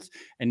universe.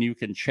 And you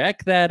can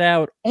check that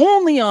out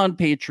only on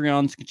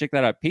Patreon. So you can check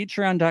that out,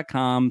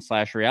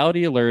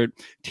 patreon.com/reality alert.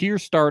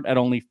 Tiers start at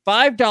only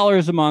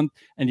 $5 a month.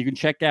 And you can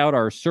check out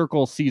our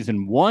Circle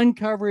Season 1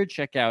 coverage.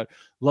 Check out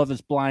Love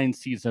is Blind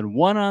Season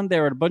 1 on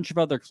there and a bunch of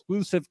other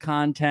exclusive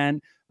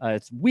content.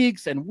 It's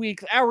weeks and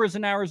weeks, hours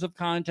and hours of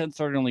content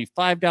starting only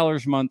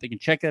 $5 a month. You can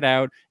check it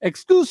out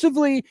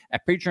exclusively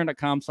at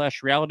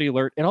patreon.com/reality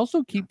alert. It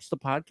also keeps the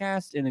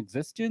podcast in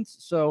existence,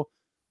 so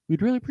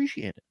we'd really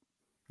appreciate it.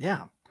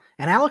 Yeah.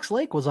 And Alex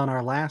Lake was on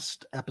our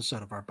last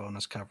episode of our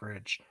bonus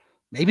coverage.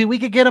 Maybe we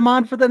could get him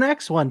on for the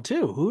next one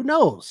too. Who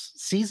knows?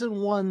 Season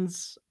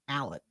 1's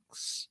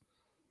Alex.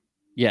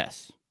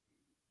 Yes.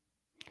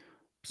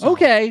 So.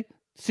 Okay.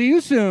 See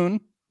you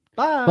soon.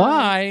 Bye.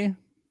 Bye.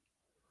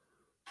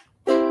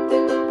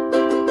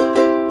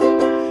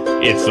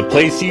 It's the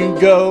place you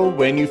go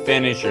when you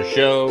finish your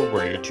show.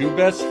 We're your two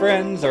best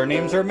friends. Our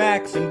names are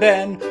Max and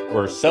Ben.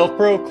 We're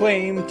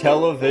self-proclaimed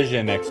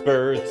television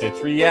experts. It's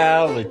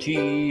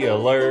Reality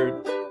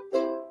Alert.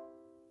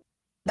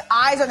 The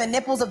eyes are the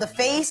nipples of the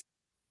face.